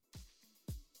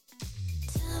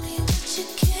 Tell me what you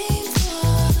came for.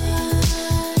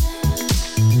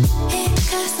 Hey,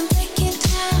 cause I'm breaking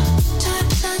down. Try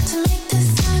not to make this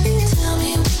sound. Tell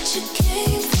me what you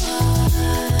came for.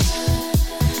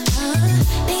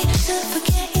 Need to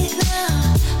forget it now.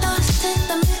 Lost in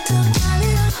the middle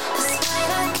valley. That's what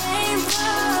I came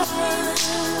for.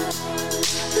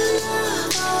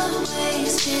 Love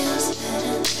always feels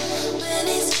better when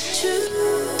it's true.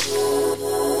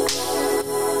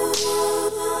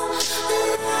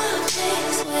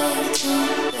 Takes way too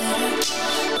better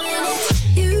when it's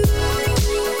you.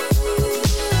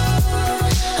 I'm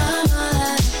all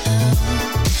out of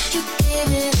you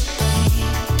gave it away.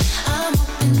 I'm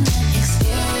hoping that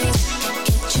experience can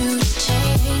get you to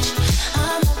change.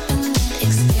 I'm hoping that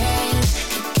experience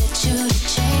can get you to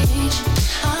change.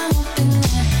 I'm hoping that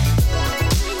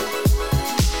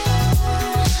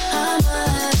I'm all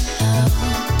out of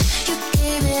you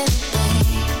gave it away.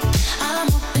 I'm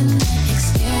hoping that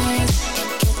experience can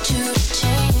get you to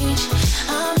change.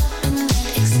 I'm hoping that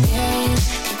experience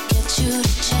can get you to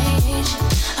change.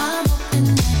 I'm hoping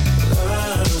that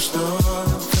Love's no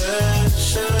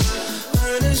pressure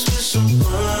when it's with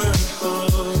someone who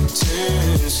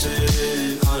takes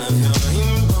it. All of your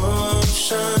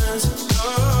emotions, know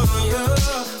you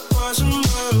want someone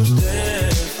who's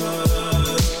there for.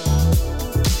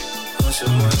 Want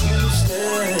someone who's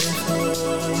there for.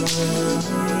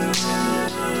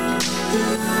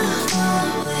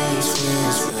 always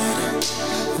feels better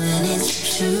when it's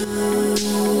true.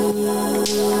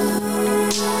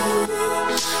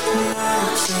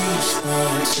 Love takes way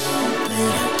too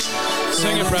better.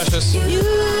 Sing it, Precious.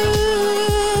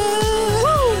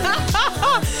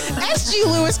 SG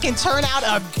Lewis can turn out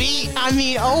a beat. I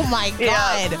mean, oh my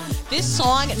God. This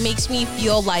song makes me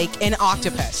feel like an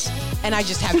octopus. And I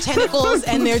just have tentacles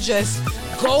and they're just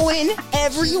going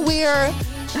everywhere.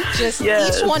 Just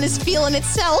Yes. each one is feeling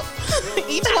itself.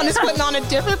 Each one is putting on a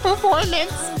different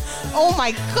performance. Oh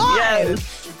my God.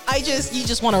 Yes. You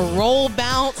just want to roll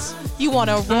bounce. You want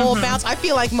to roll bounce. I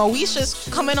feel like Moesha's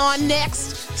coming on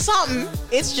next. Something.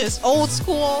 It's just old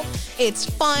school. It's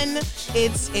fun.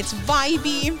 It's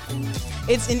vibey.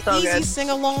 It's an So easy good. sing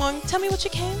along. Tell me what you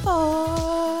came for.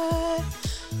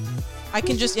 I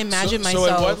can just imagine myself.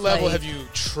 So at what level like, have you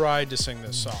tried to sing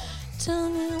this song? Tell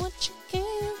me what you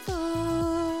came for.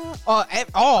 All like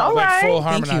right. full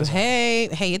Thank you. harmonizing. Hey,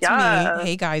 it's Yeah. me.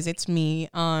 Hey guys, it's me.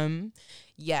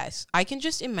 Yes, I can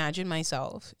just imagine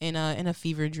myself in a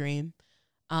fever dream.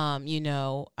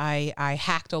 I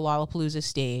hacked a Lollapalooza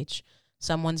stage.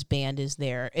 Someone's band is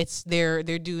there. They're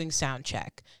doing sound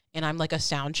check, and I'm like a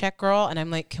sound check girl, and I'm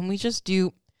like, can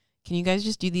you guys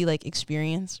just do the like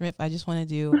experience rip? I just want to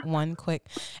do one quick,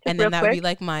 and then real that would be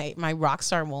quick? like my rock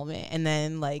star moment, and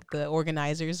then like the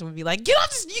organizers would be like, get off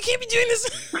this, you can't be doing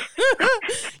this.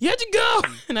 You have to go.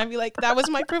 And I'd be like, that was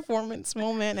my performance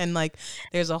moment. And like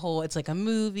there's it's like a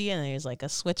movie, and there's like a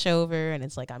switch over, and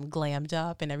it's like I'm glammed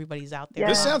up and everybody's out there. Yeah.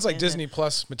 This sounds like dancing, Disney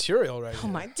Plus material right and- Oh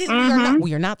here. my Disney,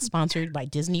 we are not sponsored by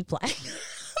Disney Plus.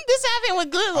 This happened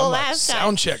with Google I'm like, last time.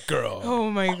 sound check girl.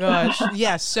 Oh my gosh.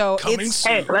 Yes, so Coming it's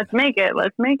soon. Hey, let's make it.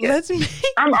 Let's make it. let's make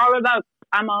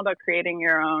I'm all about creating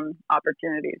your own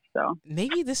opportunities. So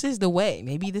maybe this is the way.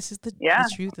 Maybe this is the Yeah.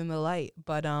 truth and the light.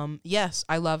 But yes,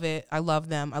 I love it. I love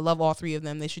them. I love all three of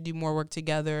them. They should do more work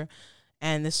together.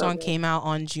 And this song came out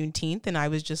on Juneteenth, and I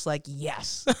was just like,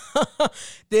 yes,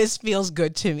 this feels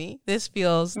good to me. This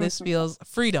feels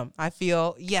freedom. I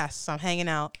feel, yes, I'm hanging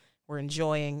out. We're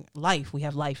enjoying life. We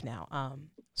have life now.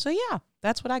 So yeah,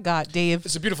 that's what I got, Dave.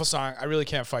 It's a beautiful song. I really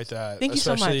can't fight that. Thank you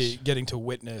so Especially much. getting to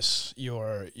witness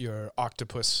your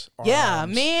octopus arms. Yeah,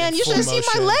 man, in you should full have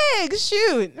seen motion. my legs.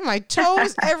 Shoot, my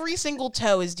toes. Every single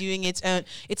toe is doing its own.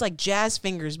 It's like jazz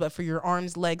fingers, but for your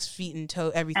arms, legs, feet, and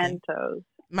toe, everything. and toes.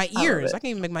 My love ears. it. I can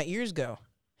even make my ears go.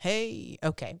 Hey,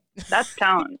 okay. That's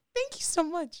talent. Thank you so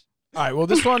much. All right. Well,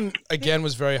 this one again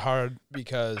was very hard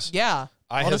because Yeah.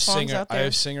 I all the have songs out there.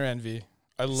 singer envy.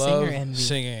 I love envy.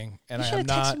 singing, and You I should am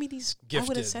have texted not me these. I gifted.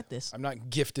 would have said this. I'm not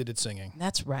gifted at singing.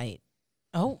 That's right.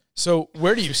 Oh, So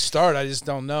where do you start? I just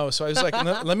don't know. So I was like,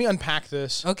 let me unpack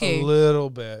this Okay. a little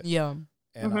bit, yeah.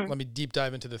 and let me deep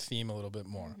dive into the theme a little bit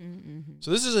more. Mm-hmm. So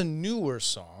this is a newer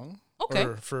song. Okay.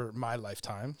 Or for my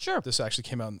lifetime. Sure. This actually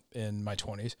came out in my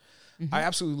 20s. Mm-hmm. I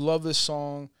absolutely love this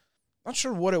song. Not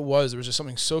sure what it was. There was just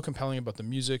something so compelling about the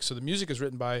music. So the music is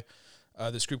written by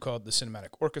this group called the Cinematic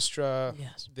Orchestra.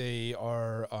 Yes. They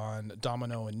are on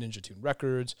Domino and Ninja Tune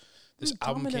Records. This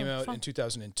album Domino, came out fun. in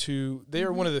 2002. They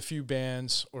are one of the few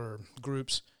bands or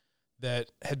groups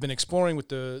that had been exploring with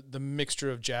the mixture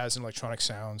of jazz and electronic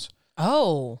sounds,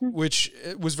 Oh. which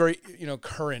was very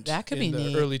current That could in be the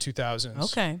neat. early 2000s.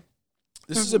 Okay.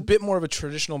 This is a bit more of a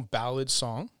traditional ballad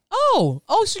song. Oh.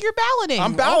 So you're ballading.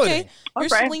 I'm ballading. Okay. Your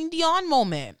Okay. Celine Dion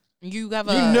moment. You have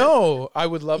a I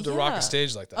would love to rock yeah, a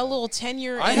stage like that. a little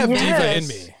tenure. I have Yes. diva in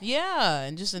me. Yeah,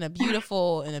 and just in a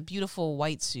beautiful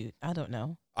white suit. I don't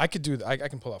know. I could do that. I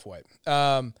can pull off white.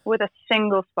 With a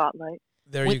single spotlight.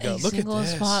 There With you go. a Look at single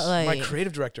this. spotlight. My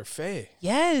creative director, Faye.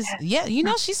 Yes. Yeah. You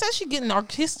know, she says she's getting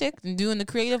artistic and doing the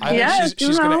creative. I think Yes,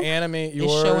 she's going you to animate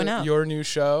It's showing up. your new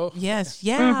show, Yes.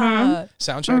 Yeah.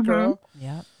 Soundcheck Girl.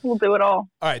 Yeah. We'll do it all.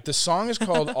 All right. The song is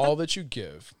called All That You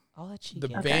Give. I'll let you The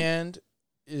get band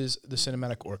is the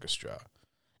Cinematic Orchestra.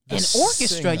 The an orchestra.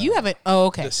 singer- You haven't. Oh,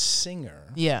 okay. The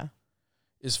singer Yeah.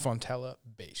 is Fontella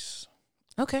Bass.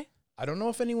 Okay. I don't know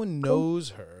if anyone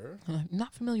knows her. I'm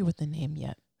not familiar with the name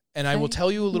yet. And I will Okay.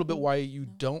 tell you a little bit why you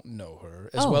don't know her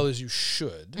as Oh. well as you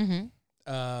should.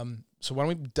 Mm-hmm. So why don't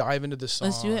we dive into this song?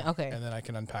 Let's do it. Okay. And then I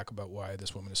can unpack about why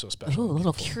this woman is so special. Ooh, a and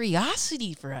little beautiful.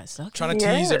 curiosity for us. Okay. Trying to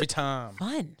tease every time.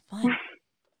 Fun.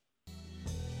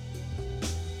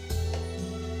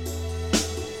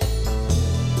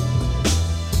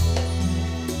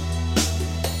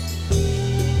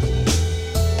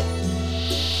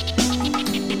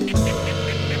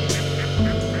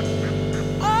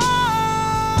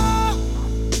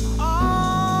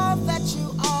 All that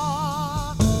you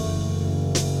are,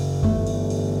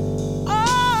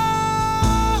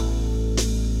 all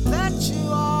that you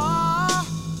are.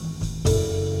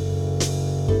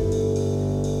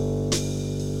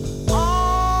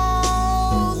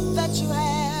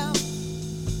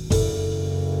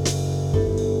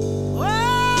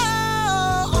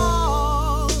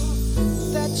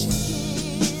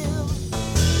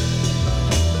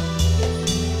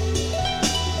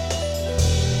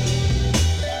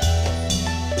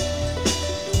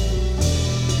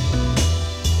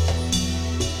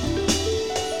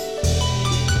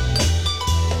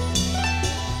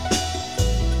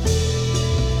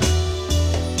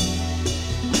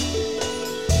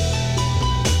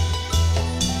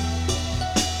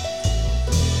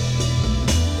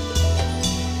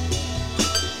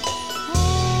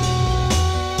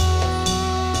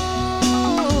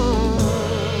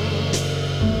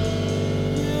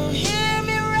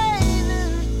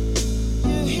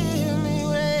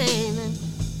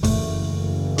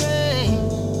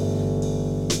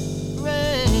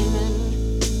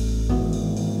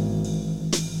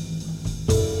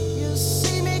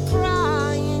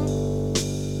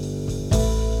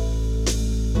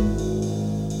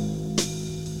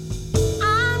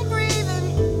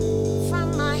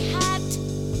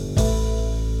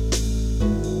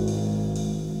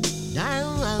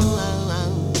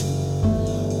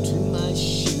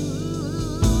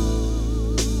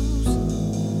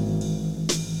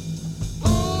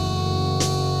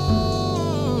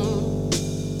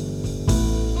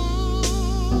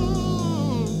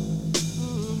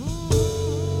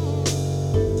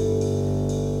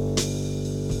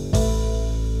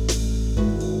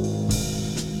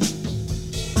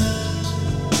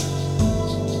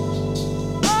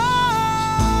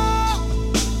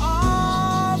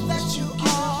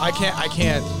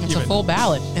 can't. It's even, a full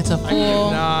ballad. It's a I full.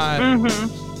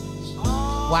 cannot.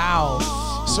 Wow.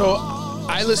 So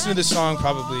I listened to this song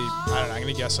probably, I don't know, I'm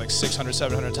going to guess like 600,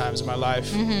 700 times in my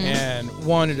life. And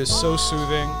one, it is so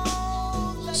soothing.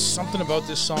 Something about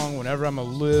this song, whenever I'm a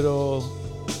little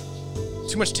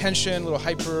too much tension, a little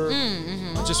hyper,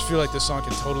 I just feel like this song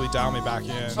can totally dial me back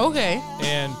in. Okay.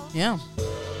 And Yeah.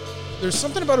 there's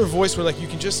something about her voice where like you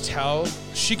can just tell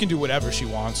she can do whatever she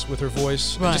wants with her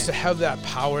voice. And Right. just to have that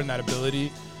power and that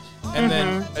ability. And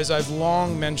then, as I've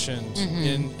long mentioned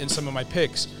in some of my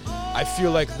picks, I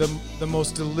feel like the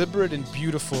most deliberate and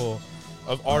beautiful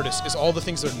of artists is all the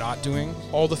things they're not doing,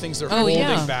 all the things they're holding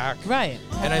back. Right.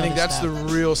 And I think that's the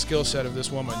real skill set of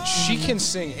this woman. She can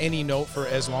sing any note for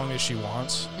as long as she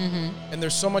wants. And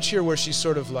there's so much here where she's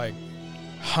sort of like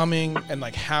humming and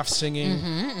like half singing.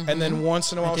 And then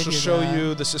once in a while she'll show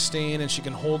you the sustain and she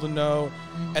can hold a note.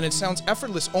 And it sounds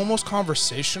effortless, almost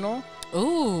conversational.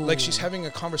 Ooh. Like she's having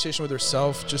a conversation with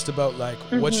herself just about like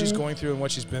what she's going through and what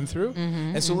she's been through.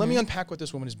 And so let me unpack what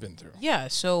this woman has been through. Yeah.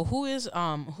 So who is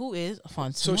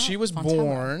Fontana? So she was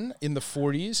born in the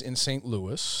 40s in St.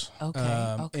 Louis.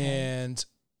 Okay. And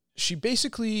she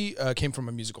basically came from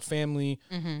a musical family,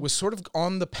 was sort of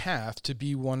on the path to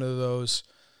be one of those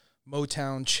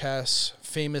Motown chess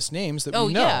famous names that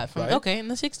we know. Right? In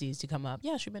the 60s to come up.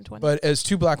 Yeah, she's been 20. But as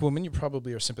two black women, you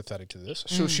probably are sympathetic to this.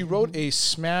 So she wrote a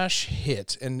smash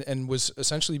hit and was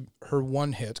essentially her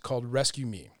one hit called Rescue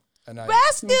Me. And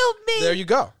Rescue Me! There you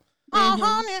go. Oh,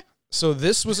 honey. So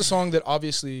this was a song that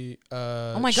obviously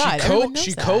oh my God, everyone knows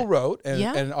she that. co-wrote, and,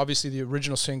 Yeah. and obviously the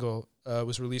original single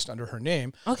was released under her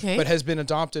name, Okay. but has been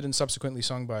adopted and subsequently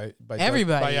sung by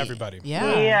everybody. By everybody.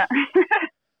 Yeah.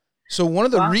 So one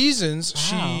of the reasons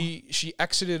Wow. she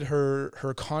exited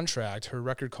her contract, her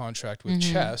record contract with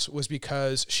Chess, was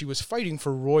because she was fighting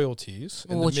for royalties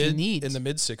in Which you the need.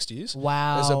 mid 60s.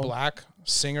 Wow. As a black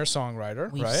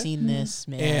singer-songwriter, We've right? seen this,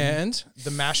 man. And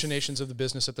the machinations of the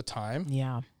business at the time.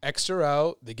 Yeah. X'd her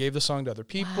out. They gave the song to other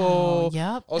people.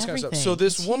 Yep, All this kind of stuff. everything. So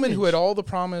this It's woman who huge. had all the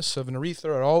promise of an Aretha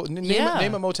or all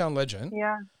name a Motown legend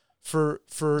Yeah. for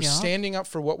Yeah. standing up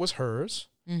for what was hers,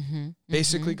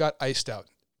 basically got iced out.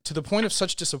 To the point of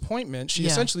such disappointment, she Yeah.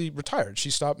 essentially retired.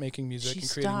 She stopped making music She and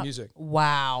creating stopped. music.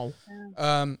 Wow.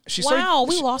 She started, Wow,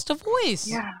 we lost a voice.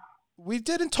 Yeah. we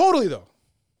didn't totally though.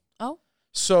 Oh,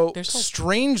 So There's hope.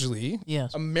 strangely,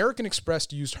 yes. American Express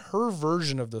used her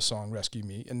version of the song "Rescue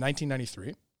Me" in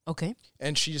 1993. Okay.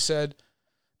 And she said,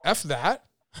 F that.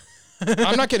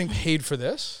 I'm not getting paid for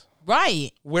this.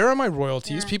 Right. Where are my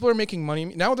royalties? People are making money.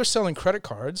 Now they're selling credit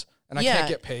cards and I Yeah. can't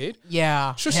get paid.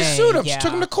 Yeah. So she Hey, sued him. yeah. She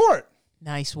took him to court,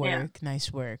 Nice work.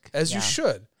 Nice work. as Yeah. you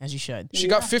should. As you should. She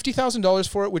got $50,000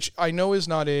 for it, which I know is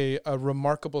not a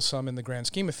remarkable sum in the grand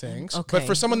scheme of things. But Okay.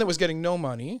 for someone that was getting no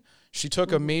money, she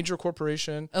took a major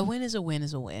corporation A win is a win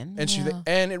is a win. and Yeah.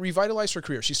 and it revitalized her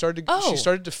career. She started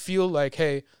to feel like,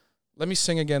 hey, let me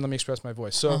sing again. Let me express my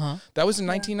voice. So that was in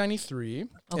 1993, Okay.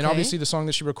 and obviously the song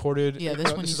that she recorded. Yeah,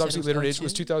 this one this you is said obviously was later oh age.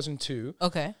 Was 2002.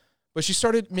 Okay. But she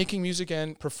started making music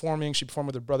and performing. She performed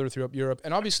with her brother throughout Europe,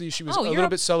 and obviously she was a little Europe.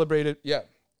 bit celebrated. Yeah.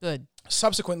 Good.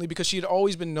 Subsequently, because she had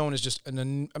always been known as just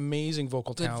an amazing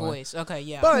vocal Good talent. voice. Okay.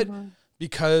 Yeah. But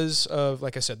because of,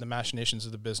 like I said, the machinations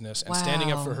of the business and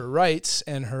standing up for Wow. her rights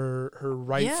and her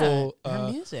rightful yeah,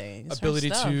 her music. It's her ability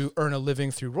stuff. to earn a living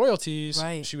through royalties,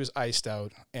 Right. she was iced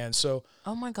out. And so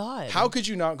Oh my God. how could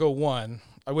you not go, one,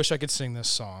 I wish I could sing this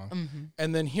song.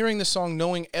 And then hearing the song,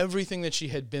 knowing everything that she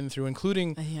had been through,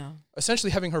 including Yeah.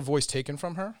 essentially having her voice taken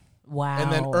from her Wow.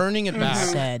 and then earning it Who back.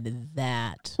 said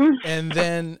that? And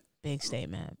then Big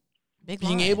statement. Big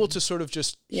being line. able to sort of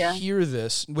just Yeah. hear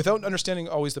this without understanding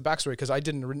always the backstory, because I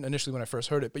didn't initially when I first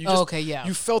heard it, but you Oh, just, okay, yeah.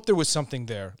 you felt there was something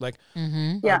there, like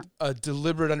Yeah. a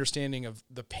deliberate understanding of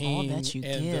the pain that you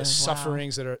and give, the wow.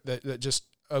 sufferings that just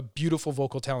a beautiful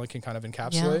vocal talent can kind of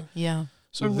encapsulate. Yeah.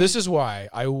 So this is why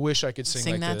I wish I could sing,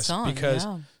 Sing like that this, song, because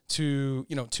yeah.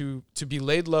 to be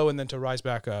laid low and then to rise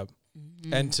back up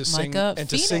and to sing a and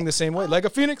to sing the same way like a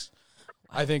phoenix.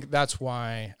 I think that's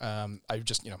why I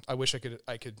just I wish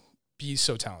I could be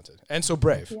so talented and so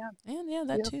brave. Yeah. And yeah,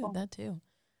 that Beautiful. too. That too.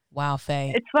 Wow,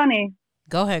 Faye. It's funny,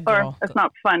 Go ahead, or girl. it's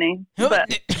not funny, but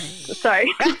sorry.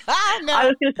 No. I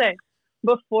was going to say,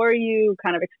 before you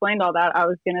kind of explained all that, I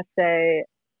was going to say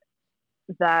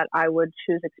that I would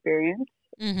choose Experience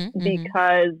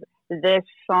because this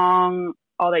song,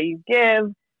 All That You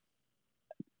Give,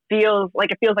 feels like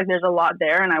there's a lot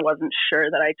there, and I wasn't sure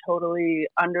that I totally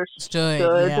understood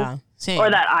Yeah. Same.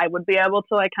 or that I would be able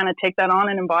to like kind of take that on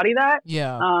and embody that.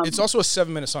 Yeah. It's also a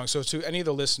 7-minute song, so to any of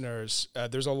the listeners,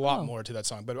 there's a lot Oh. more to that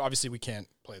song, but obviously we can't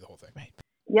play the whole thing. Right.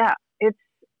 Yeah, it's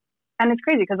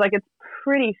crazy because like it's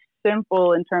pretty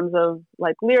simple in terms of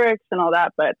like lyrics and all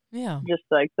that, but Yeah. just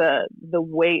like the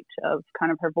weight of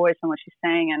kind of her voice and what she's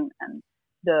saying and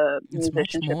the It's much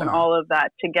musicianship and more. all of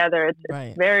that together, it's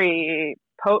Right. very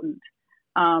potent.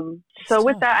 So It's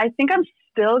with tough. that, I think I'm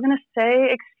still gonna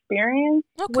say Experience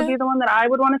would Okay. be the one that I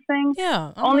would want to sing.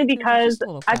 Yeah. I'm Only gonna give it because just a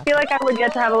little I clap. feel like I would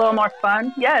get to have a little more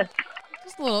fun. Yes,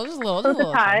 Just a little, just a little. so Just a it's a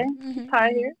little tie. fun. It's a Mhm,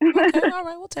 tie mhm. here. Okay, all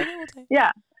right, we'll take it. We'll take it.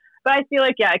 Yeah. But I feel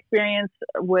like, yeah, Experience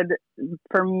would,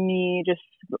 for me, just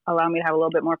allow me to have a little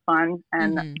bit more fun.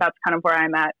 And Mhm. that's kind of where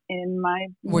I'm at in my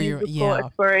Where you're- musical yeah.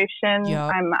 exploration.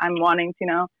 Yup. I'm wanting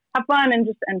to, have fun and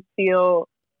feel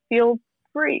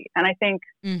free. And I think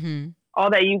Mm-hmm. all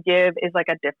that you give is like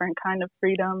a different kind of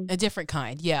freedom. A different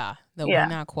kind, yeah. That Yeah, we're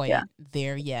not quite yeah.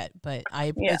 there yet, but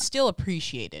Yeah. it's still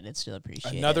appreciated. It's still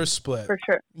appreciated. Another split. For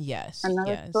sure. Yes.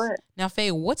 Another yes. split. Now,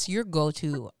 Faye, what's your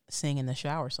go-to sing in the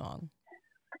shower song?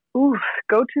 Ooh,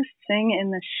 go to sing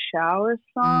in the shower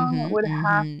song Mhm, would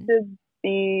have mhm. to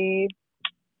be,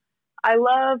 I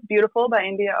love Beautiful by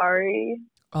India Ari.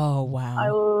 Oh I wow,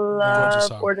 Gorgeous love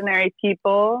song. Ordinary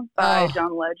People by Oh.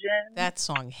 John Legend. that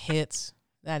song hits.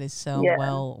 That is so Yeah,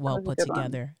 well was a put good one.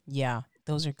 together. Yeah,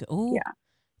 those are good. Ooh, Yeah.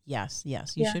 yes. You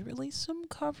Yeah. should release some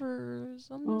covers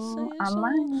on the Mm, same I song.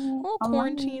 might. little I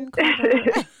quarantine might.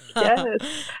 cover.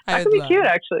 Yes. I That would could be love cute, it.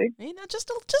 actually. Just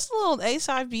a little A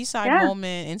side, B side Yeah.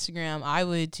 moment. Instagram, I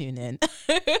would tune in.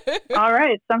 All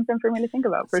right, something for me to think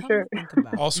about, for Something sure. to think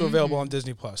about. Also available Mhm. on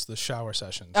Disney Plus, the shower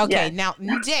sessions. Okay, Yes. now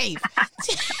Dave.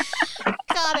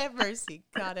 God have mercy.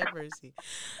 God have mercy.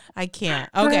 I can't.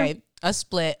 Okay, a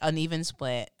split, an even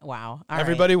split. Wow. All right.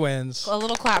 Everybody wins. A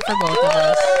little clap for both of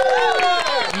us.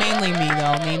 Mainly me,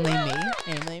 though. Mainly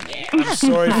me. I'm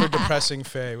sorry for depressing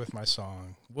Faye with my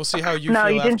song. We'll see how you No,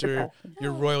 feel you didn't after depress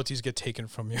your royalties get taken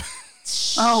from you.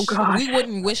 Oh, gosh. We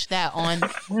wouldn't wish that on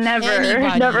Never,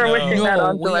 anybody. never No. wishing that No,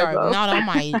 on we are myself. not on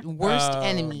my worst Um,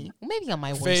 enemy. Maybe on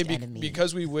my worst Faye, enemy.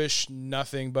 because we wish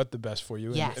nothing but the best for you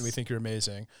and, Yes. and we think you're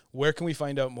amazing, where can we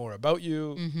find out more about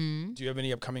you? Mm-hmm. Do you have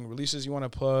any upcoming releases you want to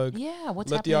plug? Yeah,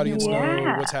 what's Let the happening audience in your know world?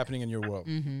 Yeah. what's happening in your world.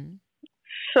 Mm-hmm.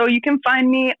 So you can find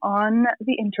me on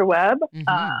the interweb.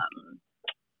 Mhm.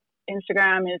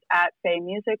 Instagram is at Faye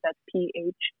Music. That's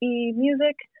PHE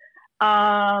Music.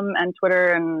 And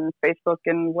Twitter and Facebook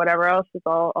and whatever else is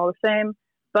all the same.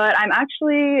 But I'm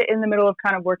actually in the middle of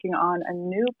kind of working on a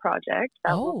new project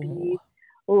that will be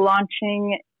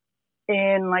launching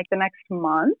in like the next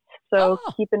month. So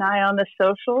Oh. keep an eye on the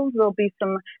socials. There'll be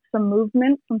some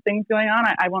movement, some things going on.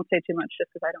 I won't say too much just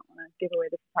because I don't want to give away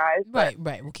the surprise. But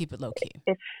Right. We'll keep it low key.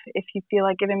 if you feel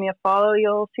like giving me a follow,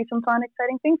 you'll see some fun,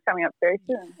 exciting things coming up very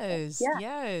soon.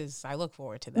 Yes. I look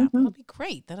forward to that. Mhm.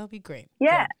 That'll be great.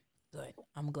 Yeah. Good.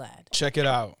 I'm glad. Check it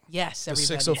out. Yes, The everybody.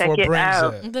 604 Check it brings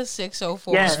out. it. The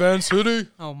 604. Yes. East Van City.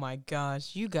 Oh my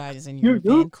gosh, you guys in your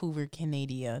Yoo-hoo. Vancouver,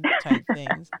 Canada type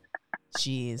things.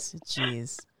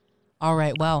 Jeez. All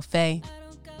right, well, Faye,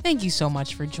 thank you so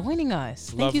much for joining us.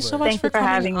 Thank you so Lovely. much Thank you for coming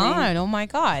having me. on. Oh my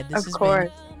God, this Of has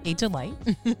course. been a delight.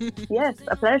 Yes,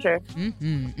 a pleasure.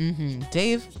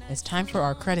 Dave, it's time for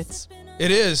our credits. It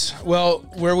is. Well,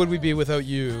 where would we be without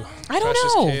you? I don't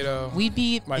Precious know. Cato, We'd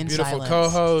be my in beautiful silence.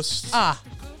 co-host. Ah,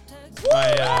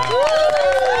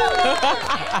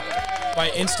 My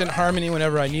instant harmony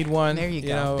whenever I need one. there you go.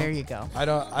 know, There you go. I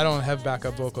don't have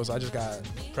backup vocals. I just got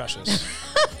Precious.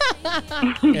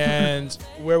 And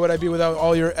where would I be without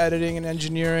all your editing and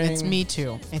engineering? It's me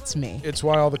too. It's me. It's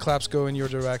why all the claps go in your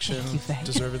direction, Thank you, Faye.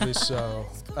 deservedly so.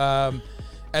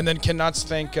 And then cannot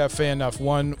thank Faye enough.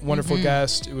 One wonderful Mm-hmm.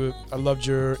 guest. I loved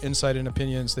your insight and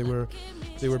opinions. They were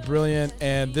brilliant.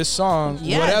 And this song,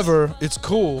 Yes. whatever, it's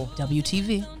cool,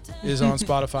 WTV. is on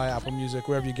Spotify, Apple Music,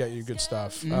 wherever you get your good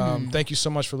stuff. Thank you so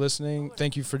much for listening.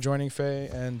 Thank you for joining, Faye,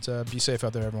 and be safe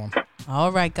out there, everyone.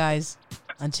 All right, guys.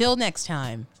 Until next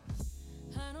time.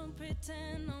 I don't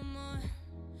pretend no more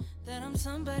that I'm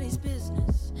somebody's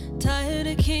business. Tired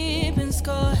of keeping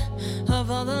score of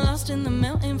all the lost in the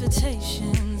mail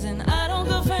invitations, and I